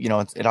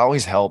 it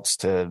always helps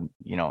to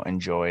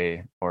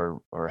enjoy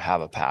or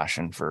have a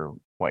passion for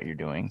what you're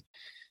doing.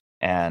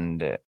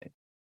 And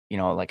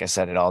like I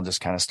said, it all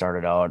just kind of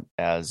started out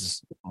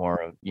as more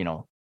of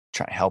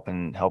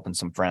helping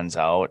some friends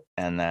out,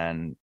 and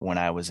then when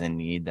I was in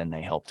need, then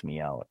they helped me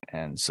out.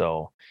 And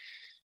so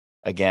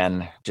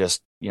again,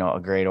 just a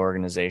great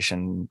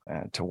organization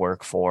to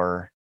work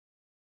for.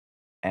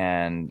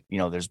 And,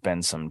 there's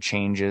been some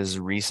changes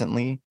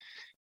recently.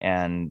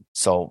 And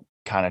so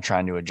kind of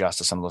trying to adjust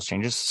to some of those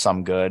changes,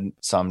 some good,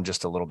 some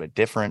just a little bit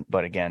different,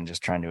 but again,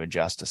 just trying to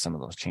adjust to some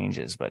of those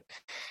changes. But,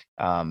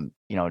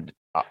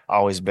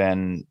 always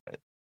been,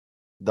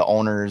 the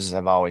owners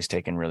have always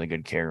taken really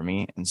good care of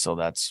me. And so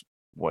that's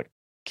what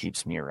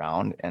keeps me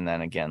around. And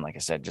then again, like I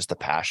said, just a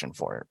passion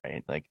for it,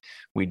 right? Like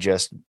we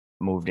just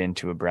moved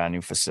into a brand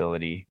new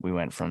facility. We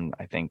went from,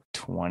 I think,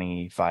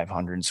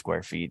 2,500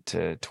 square feet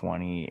to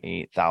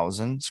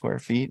 28,000 square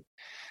feet.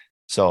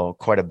 So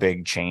quite a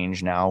big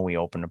change now. We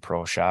opened a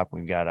pro shop.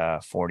 We've got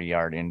a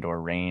 40-yard indoor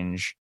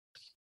range,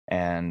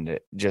 and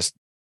just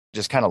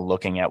kind of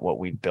looking at what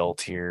we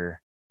built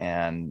here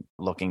and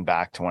looking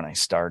back to when I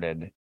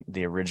started,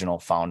 the original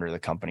founder of the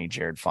company,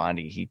 Jared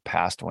Fondy, he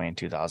passed away in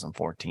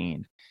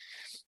 2014.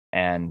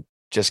 And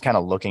just kind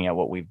of looking at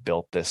what we've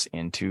built this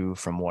into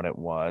from what it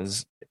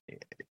was,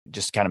 it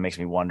just kind of makes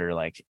me wonder,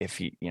 like, if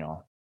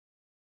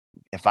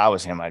if I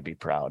was him, I'd be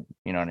proud,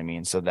 you know what I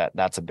mean? So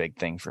that's a big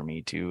thing for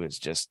me too, is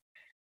just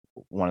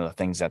one of the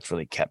things that's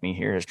really kept me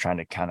here is trying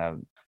to kind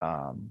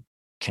of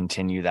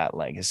continue that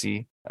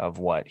legacy of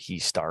what he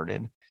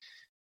started.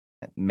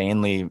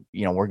 Mainly,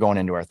 we're going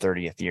into our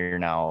 30th year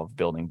now of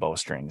building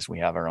bowstrings. We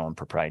have our own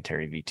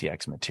proprietary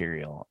VTX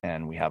material,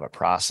 and we have a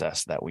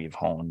process that we've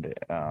honed,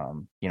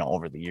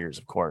 over the years,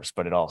 of course,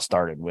 but it all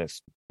started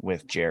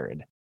with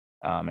Jared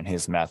and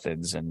his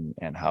methods and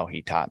how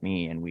he taught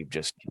me. And we've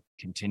just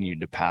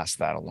continued to pass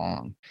that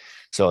along.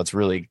 So it's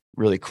really,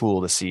 really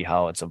cool to see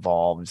how it's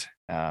evolved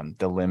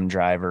The limb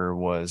driver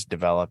was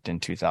developed in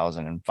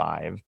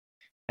 2005.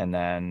 And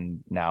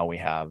then now we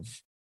have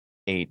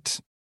eight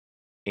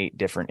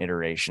different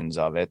iterations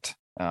of it.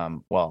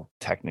 Well,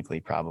 technically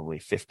probably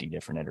 50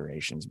 different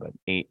iterations, but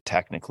 8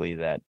 technically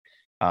that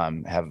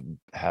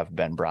have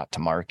been brought to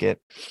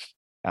market.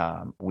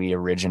 We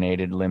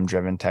originated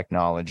limb-driven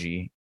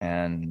technology,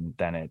 and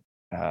then it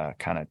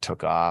kind of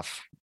took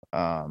off.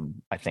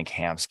 I think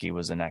Hamskea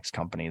was the next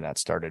company that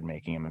started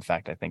making them. In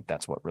fact, I think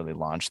that's what really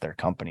launched their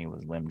company,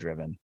 was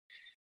limb-driven.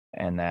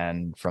 And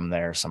then from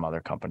there, some other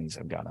companies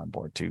have got on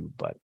board too.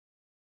 But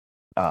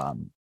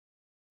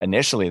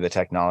initially, the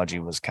technology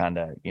was kind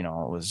of, it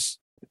was,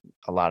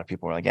 a lot of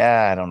people were like,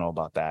 I don't know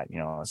about that.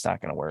 It's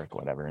not going to work,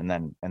 whatever. And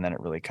then it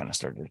really kind of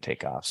started to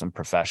take off. Some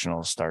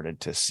professionals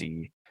started to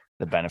see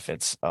the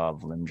benefits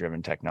of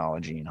limb-driven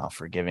technology and how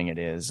forgiving it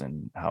is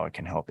and how it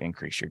can help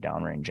increase your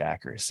downrange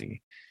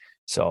accuracy.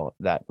 So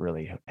that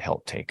really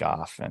helped take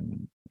off.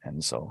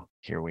 And so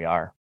here we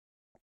are.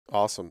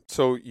 Awesome.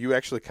 So you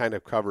actually kind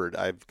of covered,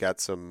 I've got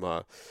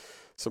some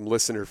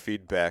listener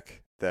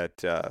feedback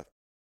that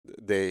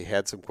they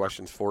had some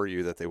questions for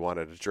you that they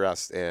wanted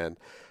addressed. And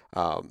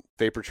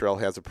Vapor Trail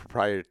has a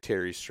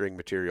proprietary string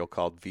material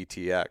called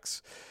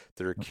VTX.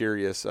 They're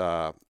curious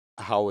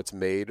how it's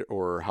made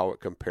or how it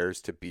compares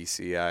to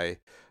BCI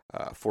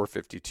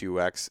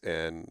 452X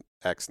and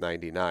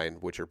X99,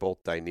 which are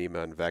both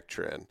Dyneema and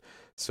Vectran.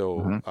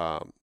 So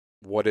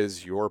what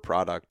is your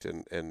product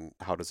and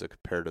how does it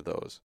compare to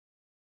those?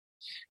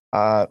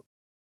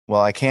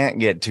 Well, I can't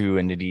get too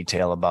into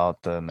detail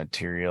about the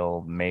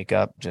material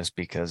makeup just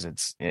because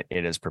it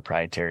is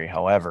proprietary.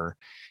 However,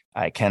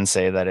 I can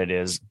say that it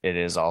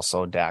is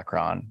also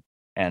Dacron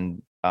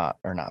and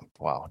or not.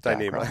 Wow,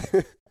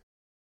 Dyneema.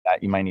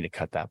 You might need to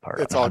cut that part.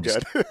 It's all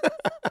good.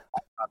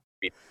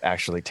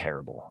 Actually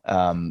terrible.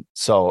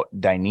 So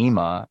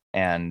Dyneema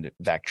and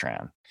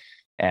Vectran,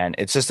 and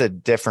it's just a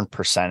different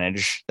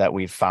percentage that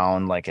we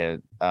found, like a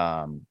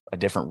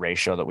different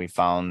ratio that we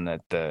found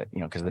that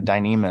because the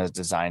Dyneema is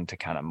designed to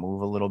kind of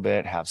move a little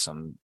bit, have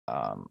some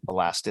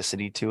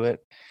elasticity to it.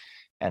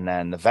 And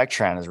then the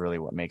Vectran is really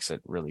what makes it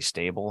really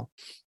stable.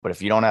 But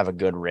if you don't have a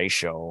good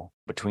ratio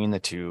between the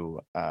two,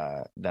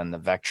 then the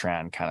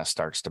Vectran kind of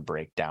starts to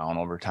break down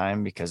over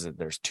time because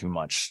there's too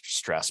much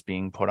stress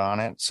being put on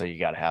it. So you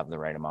got to have the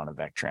right amount of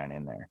Vectran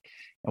in there.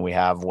 And we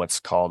have what's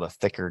called a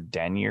thicker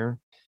denier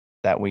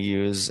that we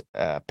use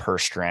per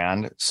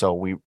strand. So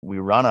we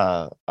run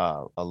a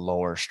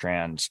lower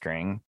strand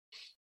string.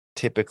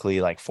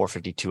 Typically, like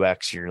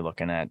 452X, you're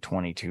looking at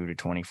 22 to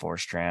 24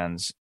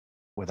 strands.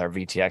 With our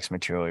VTX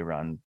material, we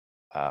run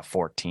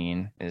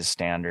 14 is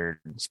standard.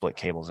 Split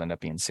cables end up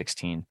being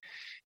 16.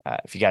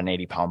 If you got an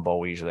 80-pound bow,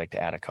 we usually like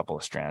to add a couple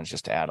of strands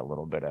just to add a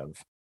little bit of,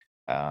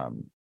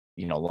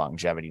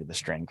 longevity to the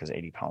string, because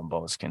 80-pound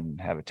bows can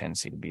have a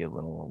tendency to be a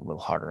little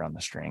harder on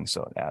the string,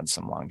 so it adds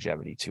some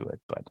longevity to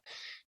it. But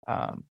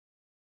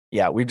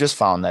we've just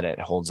found that it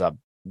holds up.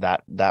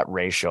 That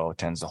ratio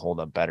tends to hold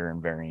up better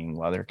in varying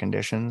weather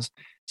conditions.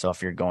 So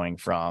if you're going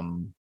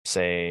from,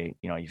 say,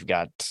 you've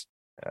got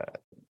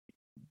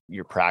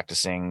you're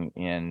practicing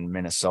in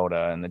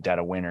Minnesota in the dead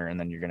of winter, and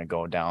then you're going to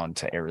go down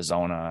to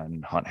Arizona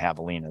and hunt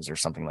javelinas or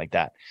something like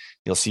that,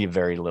 you'll see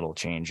very little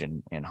change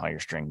in how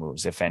your string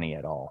moves, if any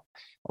at all.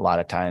 A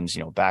lot of times,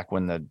 back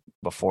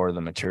before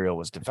the material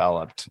was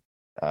developed,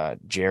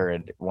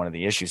 Jared, one of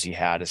the issues he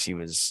had is he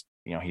was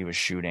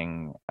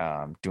shooting,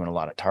 doing a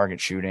lot of target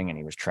shooting, and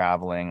he was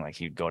traveling. Like,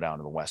 he'd go down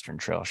to the Western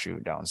Trail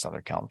shoot down in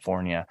Southern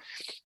California,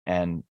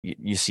 and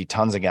you see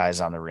tons of guys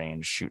on the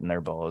range shooting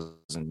their bows,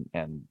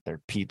 and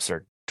their peeps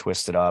are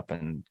twisted up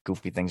and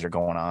goofy things are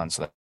going on.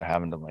 So they're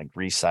having to like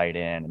resight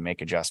in and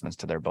make adjustments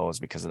to their bows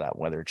because of that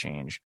weather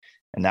change.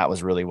 And that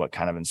was really what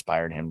kind of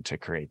inspired him to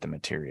create the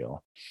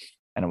material.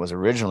 And it was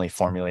originally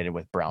formulated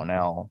with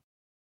Brownell,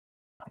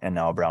 and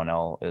now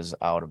Brownell is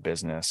out of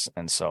business.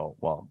 And so,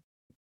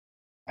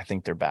 I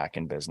think they're back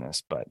in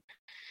business, but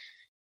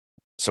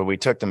so we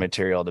took the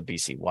material to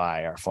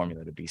BCY, our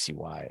formula to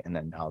BCY, and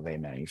then now they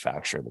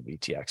manufacture the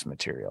VTX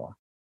material.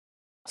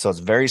 So it's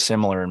very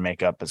similar in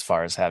makeup as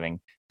far as having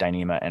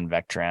Dyneema and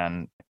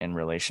Vectran in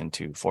relation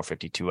to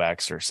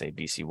 452X or say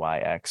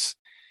BCYX.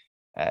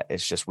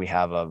 It's just we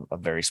have a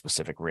very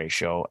specific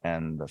ratio,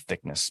 and the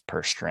thickness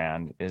per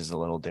strand is a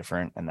little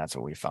different, and that's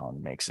what we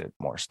found makes it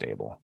more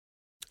stable.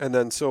 And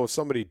then, so if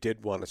somebody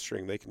did want a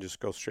string, they can just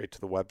go straight to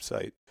the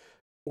website,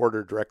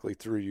 order directly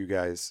through you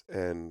guys,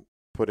 and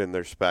put in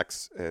their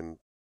specs and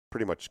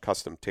pretty much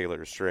custom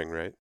tailor a string,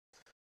 right?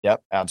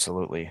 Yep,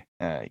 absolutely.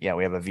 We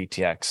have a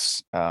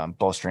VTX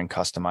bowstring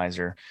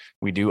customizer.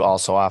 We do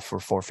also offer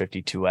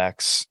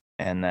 452X,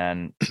 and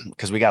then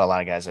because we got a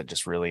lot of guys that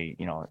just really,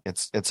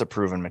 it's a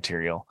proven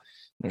material.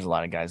 There's a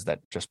lot of guys that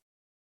just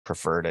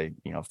prefer to,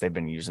 if they've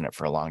been using it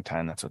for a long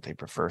time, that's what they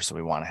prefer. So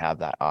we want to have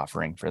that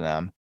offering for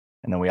them.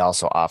 And then we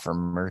also offer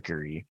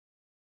Mercury,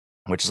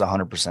 which is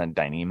 100%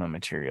 Dyneema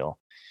material.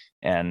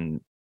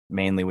 And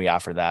mainly we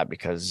offer that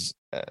because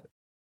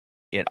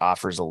it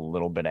offers a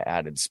little bit of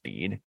added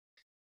speed.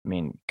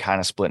 mean, kind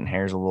of splitting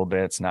hairs a little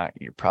bit.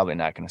 You're probably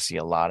not going to see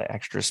a lot of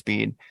extra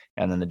speed.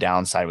 And then the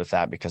downside with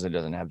that, because it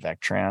doesn't have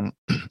Vectran,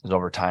 is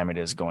over time it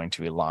is going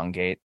to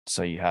elongate.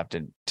 So you have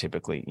to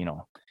typically,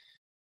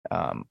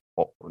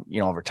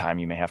 over time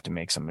you may have to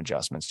make some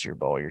adjustments to your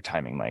bow. Your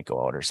timing might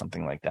go out or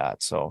something like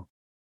that. So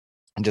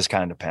it just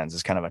kind of depends.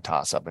 It's kind of a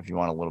toss up. If you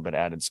want a little bit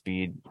added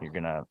speed, you're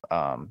going to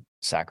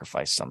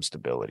sacrifice some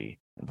stability,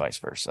 and vice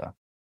versa.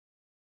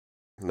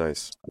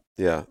 Nice.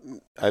 Yeah.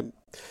 I'm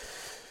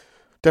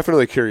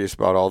definitely curious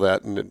about all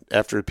that. And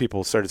after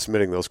people started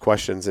submitting those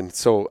questions. And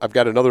so I've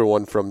got another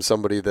one from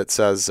somebody that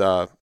says,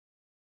 I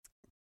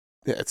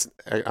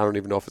don't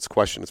even know if it's a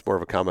question. It's more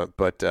of a comment,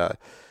 but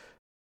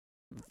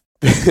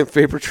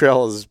Vapor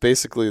Trail is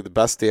basically the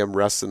best damn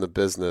rest in the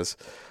business.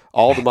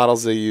 All the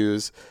models they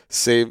use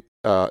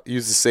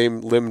use the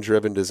same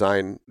limb-driven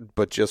design,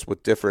 but just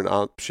with different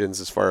options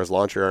as far as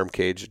launcher arm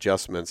cage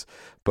adjustments.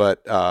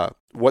 But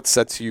what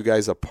sets you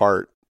guys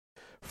apart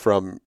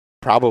from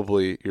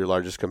probably your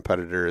largest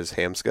competitor is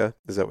Hamska?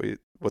 Is that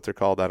what they're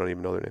called? I don't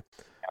even know their name.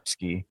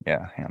 Hamski.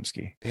 Yeah,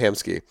 Hamski.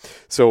 Hamski.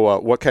 So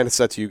what kind of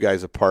sets you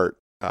guys apart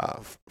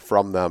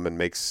from them and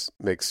makes,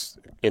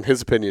 in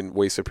his opinion,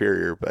 way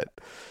superior? But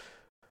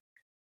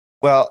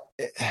well,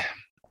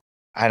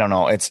 I don't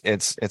know. It's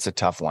a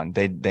tough one.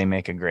 They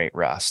make a great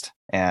rest,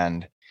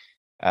 and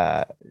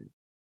one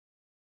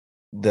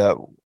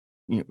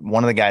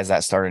of the guys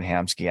that started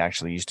Hamski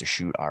actually used to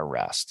shoot our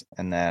rest,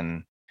 and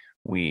then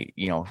we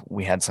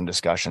had some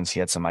discussions. He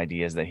had some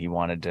ideas that he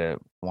wanted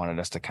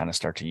us to kind of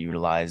start to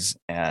utilize,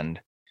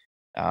 and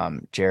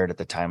Jared at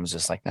the time was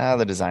just like,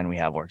 the design we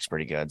have works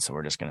pretty good, so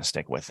we're just going to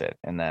stick with it.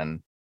 And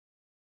then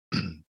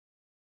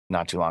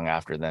not too long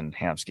after, then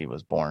Hamski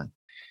was born.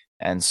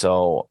 And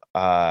so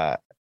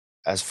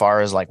as far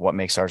as like what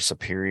makes ours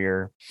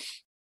superior,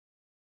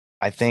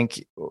 I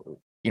think,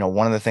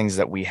 one of the things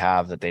that we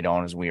have that they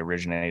don't is we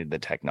originated the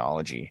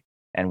technology,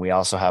 and we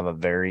also have a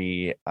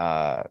very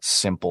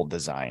simple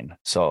design.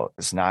 So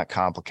it's not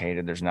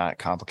complicated. There's not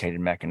complicated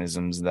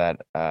mechanisms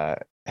that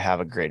have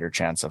a greater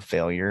chance of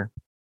failure.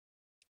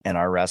 And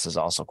our rest is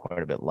also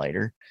quite a bit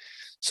lighter.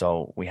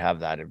 So we have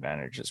that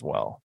advantage as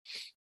well.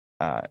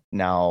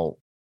 Now,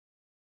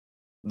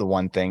 the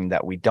one thing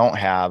that we don't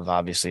have,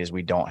 obviously, is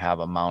we don't have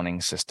a mounting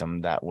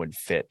system that would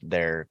fit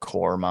their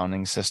core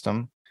mounting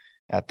system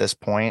at this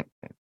point.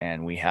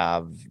 And we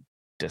have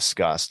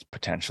discussed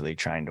potentially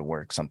trying to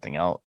work something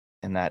out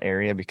in that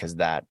area, because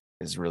that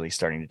is really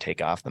starting to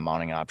take off, the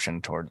mounting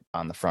option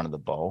on the front of the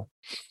bow.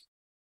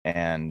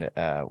 And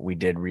we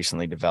did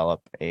recently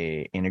develop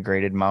a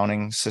integrated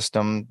mounting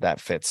system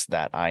that fits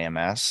that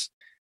IMS,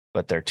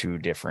 but they're two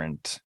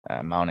different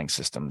mounting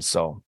systems.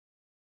 So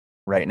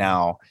right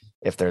now,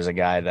 if there's a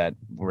guy that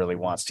really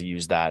wants to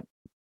use that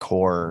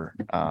core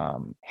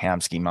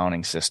Hamski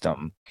mounting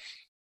system,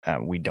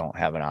 we don't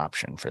have an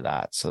option for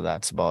that. So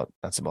that's about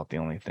the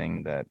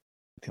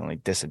only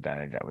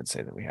disadvantage I would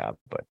say that we have.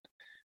 But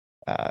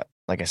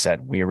like I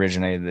said, we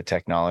originated the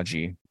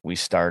technology, we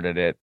started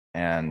it,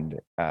 and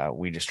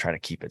we just try to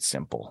keep it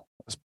simple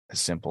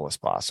as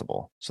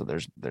possible. So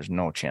there's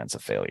no chance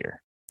of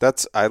failure.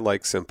 I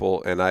like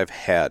simple, and I've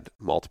had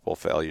multiple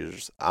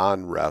failures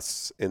on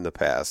rests in the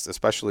past,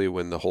 especially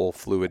when the whole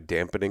fluid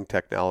dampening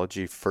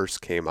technology first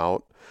came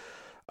out.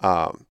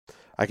 I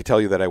can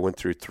tell you that I went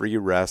through 3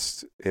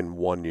 rests in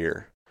 1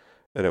 year,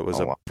 and it was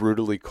a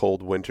brutally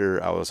cold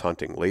winter. I was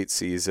hunting late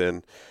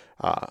season.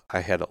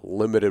 I had a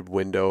limited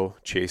window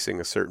chasing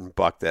a certain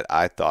buck that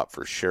I thought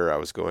for sure I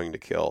was going to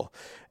kill,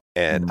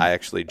 and I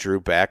actually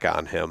drew back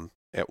on him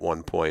at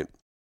one point.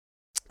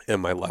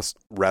 And my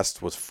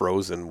rest was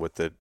frozen with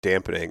the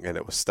dampening, and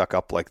it was stuck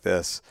up like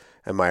this.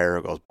 And my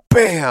arrow goes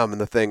bam,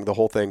 and the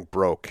whole thing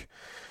broke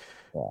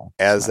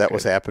as that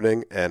was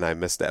happening. And I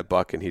missed that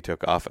buck, and he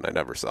took off, and I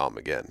never saw him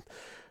again.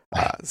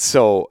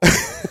 So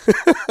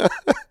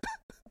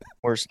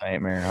worst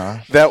nightmare, huh?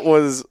 That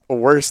was a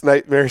worst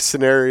nightmare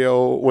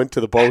scenario. Went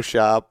to the bow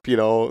shop,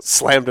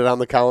 slammed it on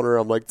the counter.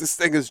 I'm like, this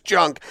thing is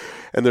junk.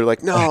 And they're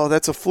like, no,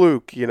 that's a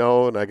fluke,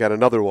 and I got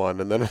another one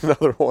and then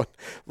another one.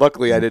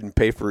 Luckily, I didn't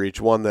pay for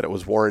each one, that it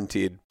was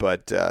warranted,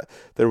 but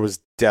there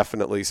was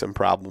definitely some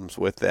problems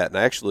with that. And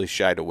I actually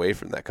shied away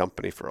from that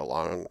company for a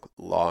long,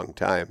 long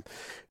time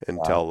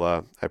until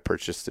I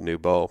purchased a new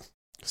bow.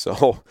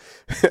 So,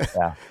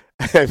 yeah.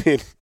 I mean,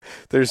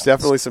 there's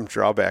definitely some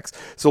drawbacks.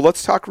 So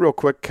let's talk real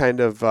quick, kind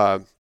of,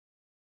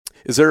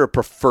 is there a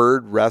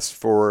preferred rest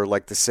for,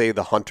 like, to say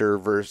the hunter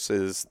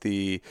versus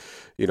the,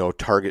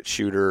 target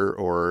shooter,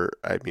 or,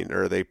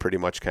 are they pretty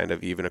much kind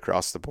of even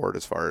across the board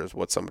as far as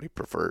what somebody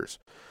prefers?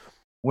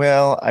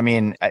 Well,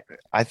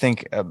 I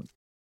think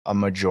a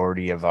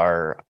majority of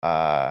our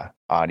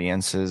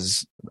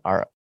audiences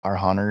are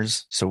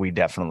hunters, so we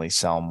definitely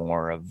sell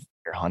more of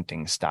your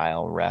hunting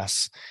style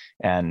rests.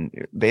 And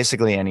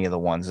basically any of the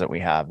ones that we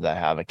have that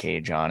have a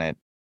cage on it,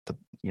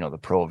 the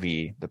Pro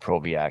V, the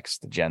Pro VX,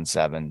 the Gen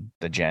 7,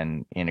 the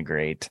Gen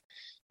Integrate,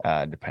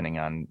 depending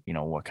on,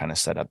 what kind of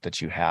setup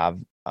that you have,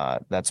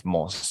 that's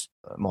most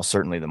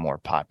certainly the more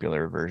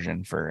popular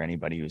version for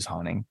anybody who's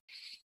hunting.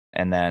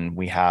 And then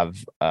we have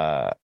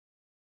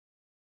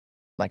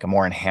like a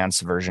more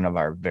enhanced version of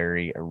our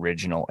very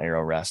original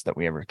arrow rest that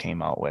we ever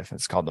came out with.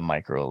 It's called the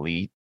Micro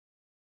Elite,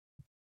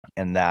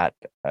 and that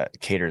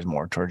caters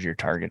more towards your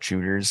target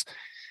shooters.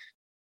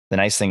 The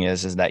nice thing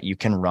is that you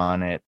can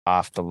run it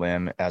off the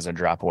limb as a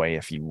drop away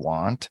if you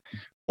want,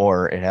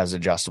 or it has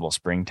adjustable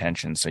spring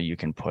tension, so you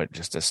can put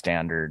just a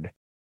standard,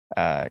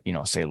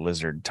 say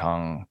lizard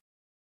tongue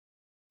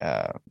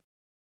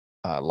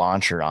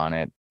launcher on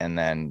it, and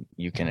then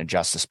you can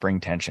adjust the spring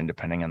tension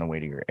depending on the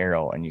weight of your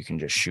arrow, and you can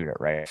just shoot it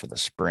right for the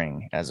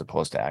spring as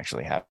opposed to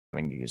actually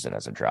having to use it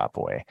as a drop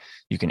away.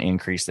 You can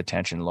increase the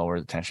tension, lower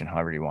the tension,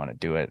 however you want to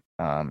do it,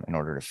 in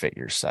order to fit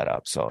your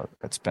setup. So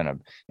it's been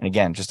and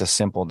again, just a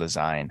simple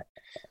design.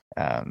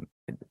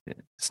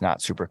 It's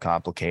not super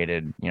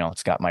complicated.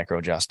 It's got micro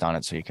adjust on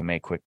it, so you can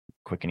make quick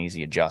and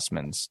easy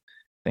adjustments,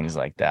 things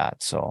like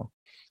that. So,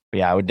 but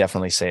yeah, I would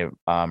definitely say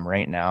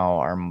right now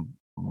our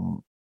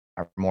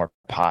more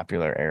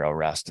popular arrow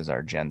rest is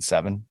our Gen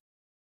 7.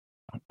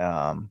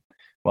 I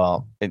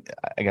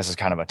guess it's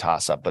kind of a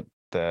toss up, but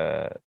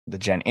the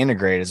Gen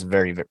Integrate is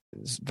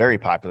very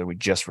popular. We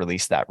just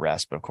released that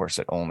rest, but of course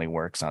it only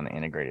works on the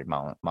integrated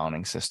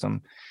mounting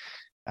system.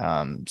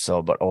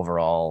 But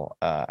overall,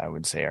 I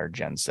would say our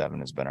Gen 7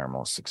 has been our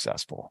most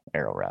successful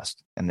arrow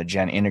rest, and the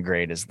Gen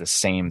Integrate is the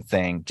same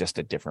thing, just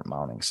a different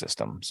mounting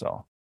system.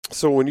 So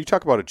when you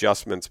talk about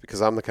adjustments,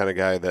 because I'm the kind of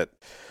guy that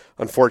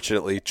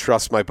unfortunately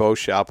trusts my bow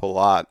shop a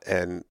lot,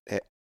 and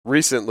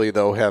recently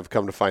though have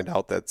come to find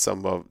out that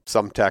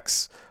some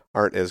techs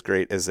aren't as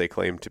great as they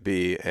claim to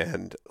be,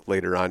 and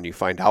later on you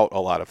find out a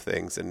lot of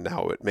things, and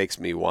now it makes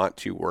me want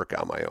to work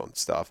on my own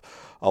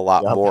stuff a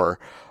lot more.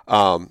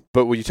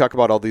 But when you talk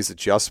about all these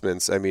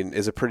adjustments, I mean,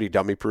 is it pretty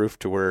dummy proof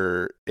to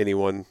where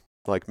anyone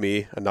like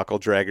me, a knuckle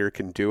dragger,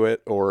 can do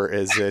it, or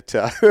is it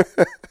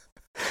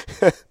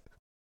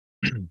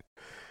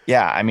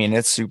Yeah, I mean,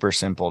 it's super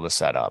simple to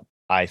set up,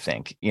 I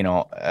think.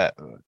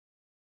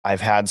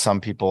 I've had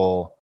some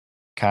people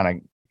kind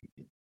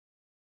of,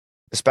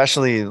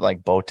 especially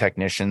like bow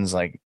technicians,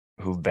 like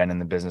who've been in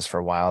the business for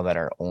a while, that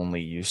are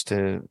only used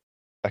to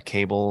a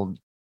cable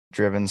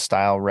driven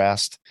style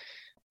rest.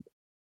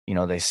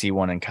 They see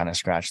one and kind of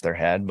scratch their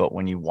head, but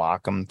when you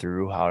walk them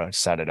through how to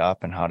set it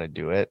up and how to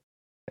do it,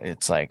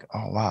 it's like,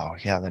 oh wow,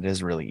 yeah, that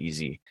is really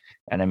easy.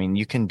 And I mean,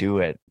 you can do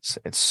it.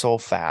 It's so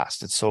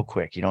fast. It's so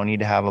quick. You don't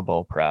need to have a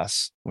bow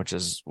press, which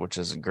is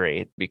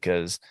great,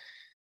 because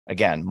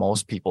again,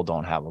 most people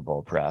don't have a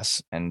bow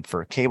press. And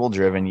for cable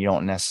driven, you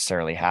don't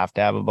necessarily have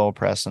to have a bow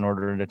press in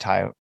order to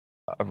tie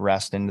a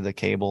rest into the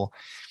cable,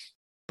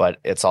 but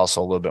it's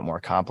also a little bit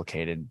more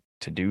complicated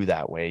to do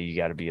that way. You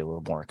got to be a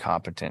little more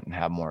competent and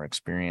have more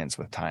experience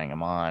with tying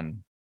them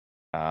on,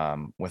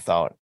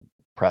 without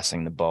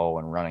pressing the bow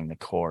and running the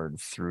cord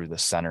through the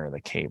center of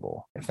the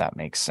cable, if that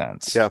makes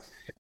sense. Yeah.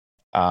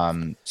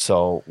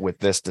 So with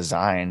this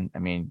design, I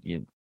mean,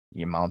 you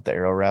mount the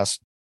arrow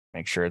rest,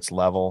 make sure it's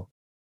level,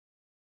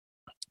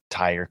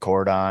 tie your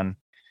cord on,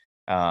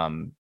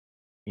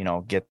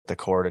 get the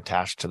cord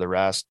attached to the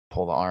rest,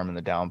 pull the arm in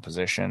the down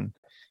position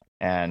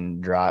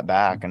and draw it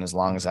back. And as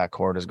long as that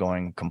cord is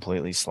going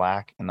completely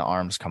slack and the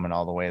arm's coming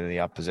all the way to the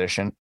up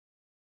position,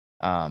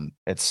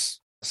 it's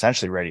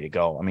essentially ready to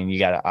go. I mean, you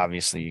got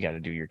to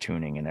do your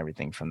tuning and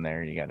everything from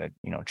there. You got to,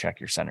 check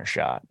your center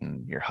shot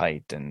and your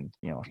height, and,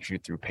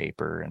 shoot through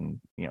paper,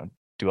 and,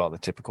 do all the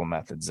typical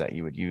methods that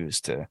you would use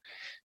to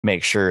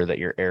make sure that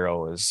your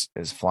arrow is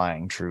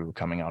flying true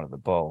coming out of the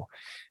bow.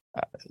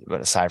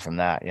 But aside from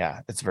that,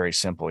 yeah, it's very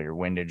simple. Your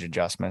windage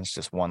adjustments,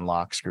 just one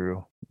lock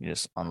screw. You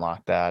just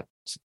unlock that,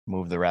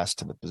 move the rest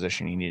to the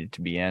position you need it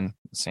to be in.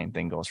 The same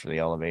thing goes for the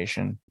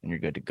elevation, and you're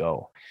good to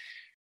go.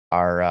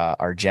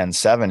 Our Gen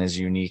 7 is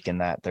unique in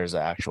that there's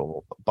an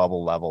actual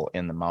bubble level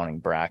in the mounting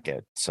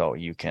bracket. So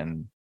you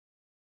can,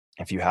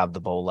 if you have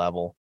the bow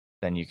level,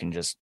 then you can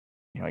just,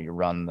 you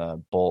run the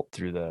bolt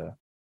through the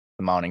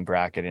mounting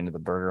bracket into the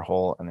burger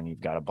hole, and then you've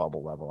got a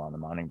bubble level on the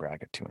mounting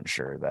bracket to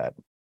ensure that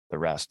the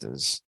rest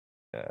is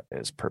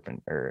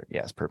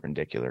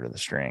perpendicular to the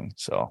string.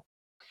 So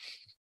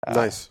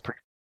nice,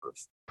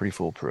 pretty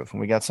foolproof. And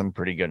we got some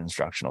pretty good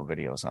instructional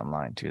videos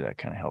online too that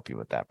kind of help you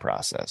with that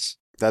process.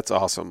 That's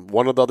awesome.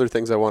 One of the other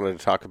things I wanted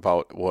to talk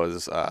about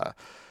was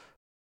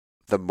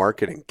the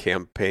marketing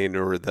campaign,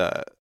 or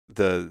the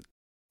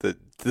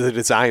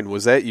design.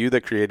 Was that you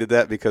that created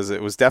that? Because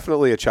it was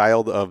definitely a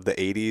child of the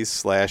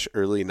 80s /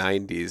 early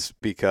 90s,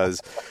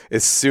 because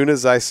as soon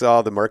as I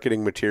saw the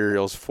marketing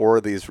materials for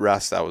these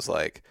rests, I was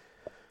like,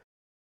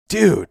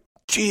 dude,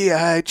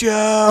 G.I.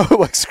 Joe,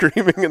 like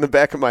screaming in the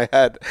back of my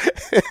head.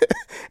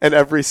 And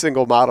every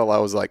single model, I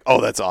was like,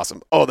 oh, that's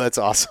awesome. Oh, that's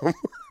awesome.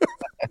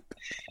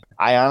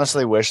 I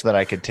honestly wish that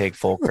I could take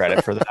full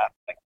credit for that.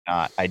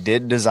 I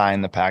did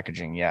design the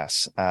packaging,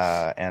 yes,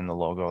 and the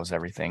logos,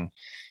 everything.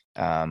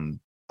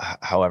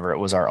 However, it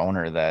was our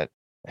owner that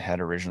had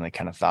originally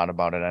kind of thought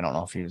about it. I don't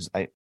know if he was,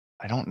 I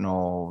don't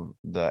know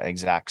the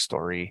exact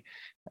story.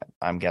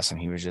 I'm guessing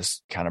he was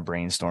just kind of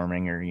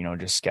brainstorming, or,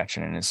 just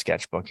sketching in his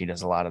sketchbook. He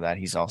does a lot of that.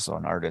 He's also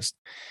an artist.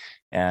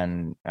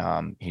 And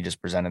he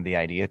just presented the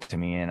idea to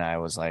me, and I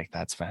was like,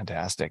 that's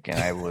fantastic. And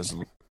I was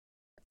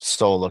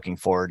so looking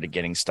forward to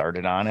getting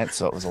started on it.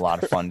 So it was a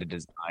lot of fun to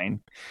design,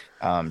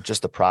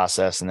 just the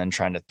process, and then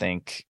trying to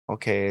think,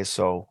 okay,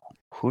 so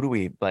who do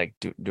we like?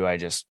 Do I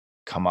just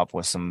come up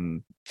with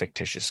some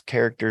fictitious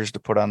characters to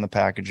put on the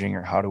packaging,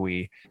 or how do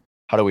we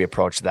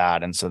approach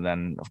that? And so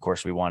then, of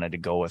course, we wanted to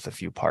go with a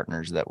few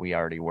partners that we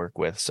already work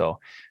with. So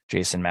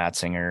Jason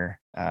Matzinger,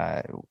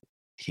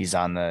 he's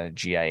on the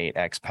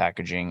GI8X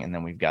packaging, and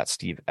then we've got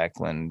Steve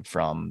Eklund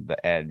from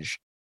the Edge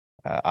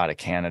out of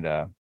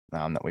Canada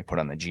that we put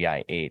on the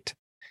GI8.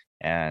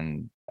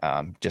 And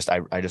I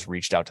just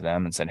reached out to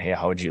them and said, hey,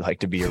 how would you like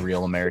to be a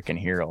real American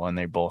hero? And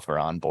they both were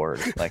on board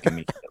like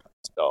immediately.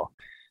 So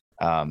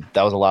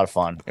that was a lot of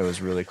fun. It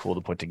was really cool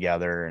to put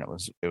together, and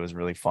it was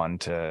really fun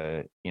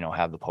to,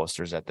 have the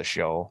posters at the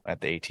show,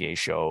 at the ATA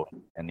show,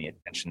 and the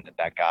attention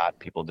that got,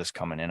 people just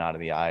coming in out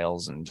of the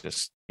aisles and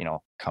just,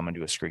 coming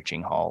to a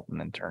screeching halt and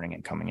then turning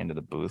and coming into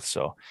the booth.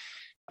 So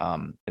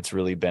it's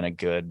really been a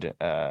good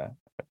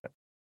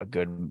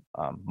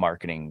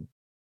marketing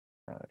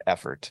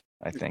effort.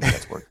 I think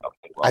that's worked out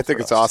well. I think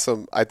it's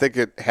awesome. I think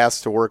it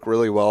has to work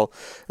really well,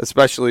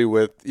 especially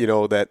with,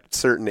 that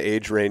certain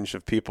age range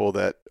of people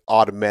that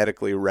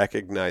automatically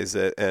recognize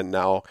it and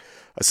now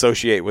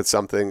associate with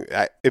something.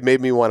 It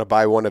made me want to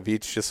buy one of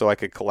each just so I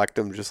could collect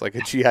them, just like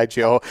a G.I.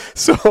 Joe.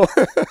 So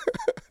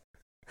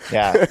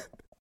yeah,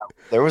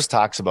 there was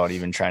talks about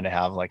even trying to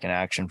have like an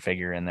action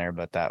figure in there,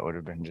 but that would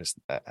have been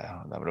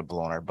that would have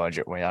blown our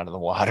budget way out of the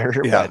water.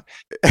 Yeah,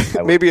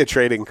 maybe a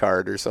trading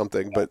card or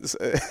something, but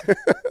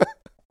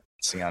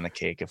see on the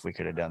cake if we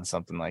could have done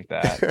something like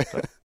that.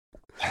 But.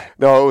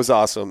 No, it was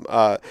awesome.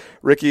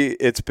 Ricky,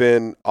 it's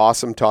been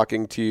awesome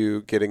talking to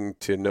you, getting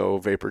to know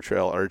Vapor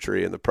Trail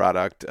Archery and the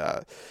product.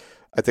 I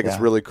think it's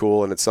really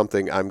cool, and it's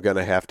something I'm going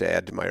to have to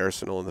add to my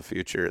arsenal in the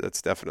future.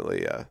 That's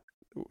definitely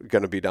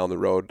going to be down the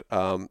road.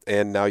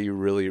 And now you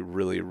really,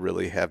 really,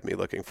 really have me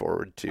looking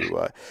forward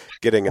to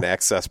getting an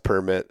access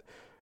permit,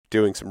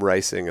 doing some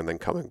ricing, and then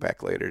coming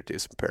back later to do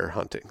some pair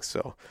hunting.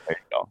 So there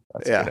you go.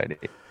 That's a good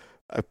idea.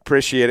 I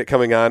appreciate it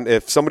coming on.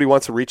 If somebody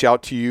wants to reach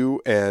out to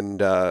you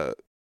and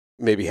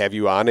maybe have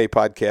you on a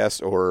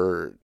podcast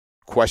or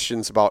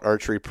questions about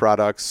archery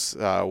products,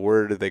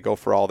 where do they go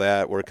for all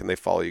that? Where can they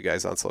follow you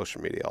guys on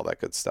social media, all that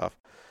good stuff?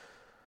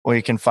 Well,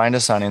 you can find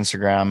us on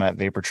Instagram at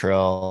Vapor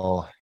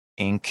Trail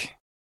Inc.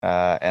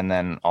 And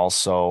then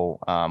also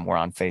we're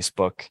on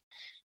Facebook.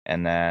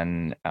 And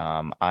then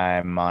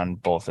I'm on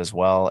both as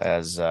well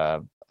as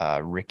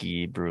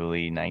Ricky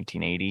Bruley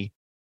 1980.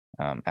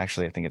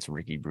 Actually, I think it's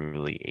Ricky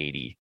Bruley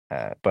 80.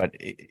 But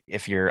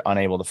if you're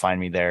unable to find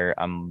me there,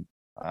 I'm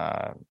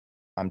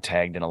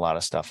tagged in a lot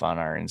of stuff on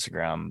our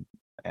Instagram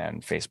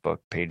and Facebook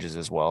pages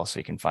as well, so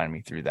you can find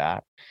me through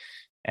that.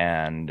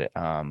 And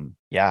I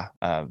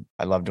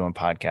love doing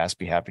podcasts.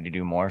 Be happy to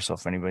do more. So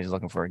if anybody's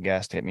looking for a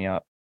guest, hit me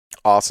up.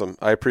 Awesome.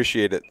 I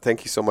appreciate it.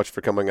 Thank you so much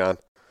for coming on.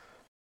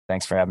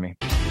 Thanks for having me.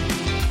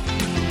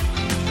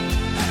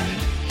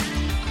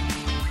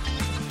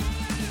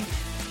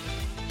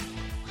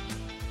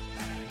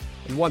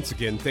 And once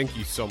again, thank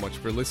you so much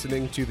for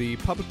listening to the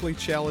Publicly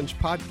Challenged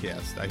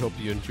podcast. I hope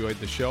you enjoyed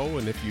the show,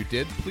 and if you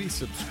did, please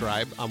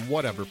subscribe on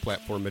whatever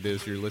platform it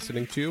is you're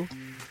listening to.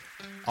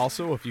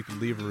 Also, if you could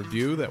leave a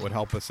review, that would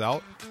help us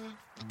out.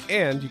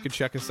 And you can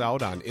check us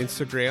out on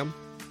Instagram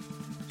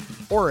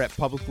or at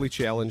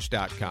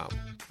publiclychallenged.com.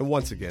 And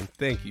once again,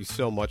 thank you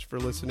so much for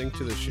listening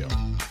to the show.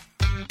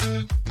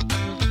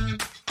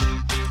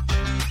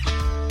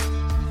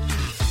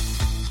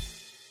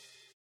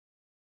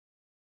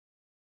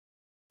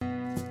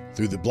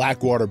 Through the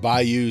Blackwater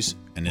bayous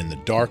and in the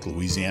dark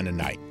Louisiana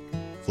night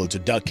floats a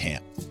duck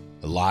camp,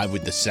 alive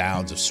with the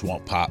sounds of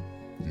swamp pop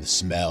and the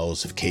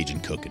smells of Cajun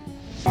cooking.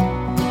 From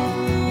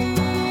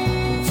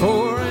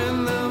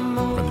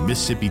the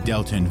Mississippi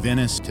Delta in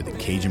Venice to the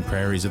Cajun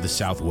prairies of the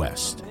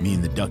Southwest, me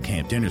and the Duck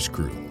Camp Dinners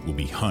crew will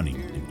be hunting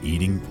and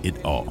eating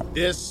it all.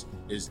 This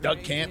is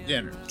Duck Camp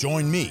Dinner.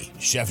 Join me,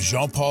 Chef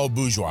Jean-Paul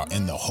Bourgeois,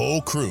 and the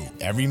whole crew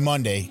every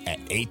Monday at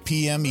 8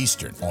 p.m.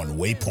 Eastern on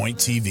Waypoint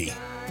TV.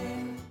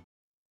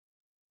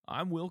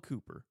 I'm Will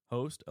Cooper,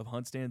 host of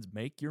HuntStand's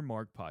Make Your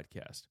Mark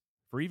podcast.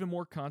 For even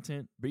more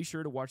content, be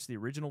sure to watch the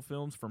original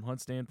films from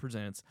HuntStand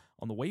Presents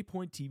on the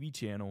Waypoint TV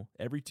channel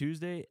every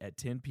Tuesday at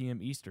 10 p.m.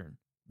 Eastern.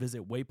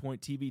 Visit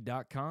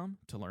waypointtv.com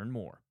to learn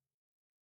more.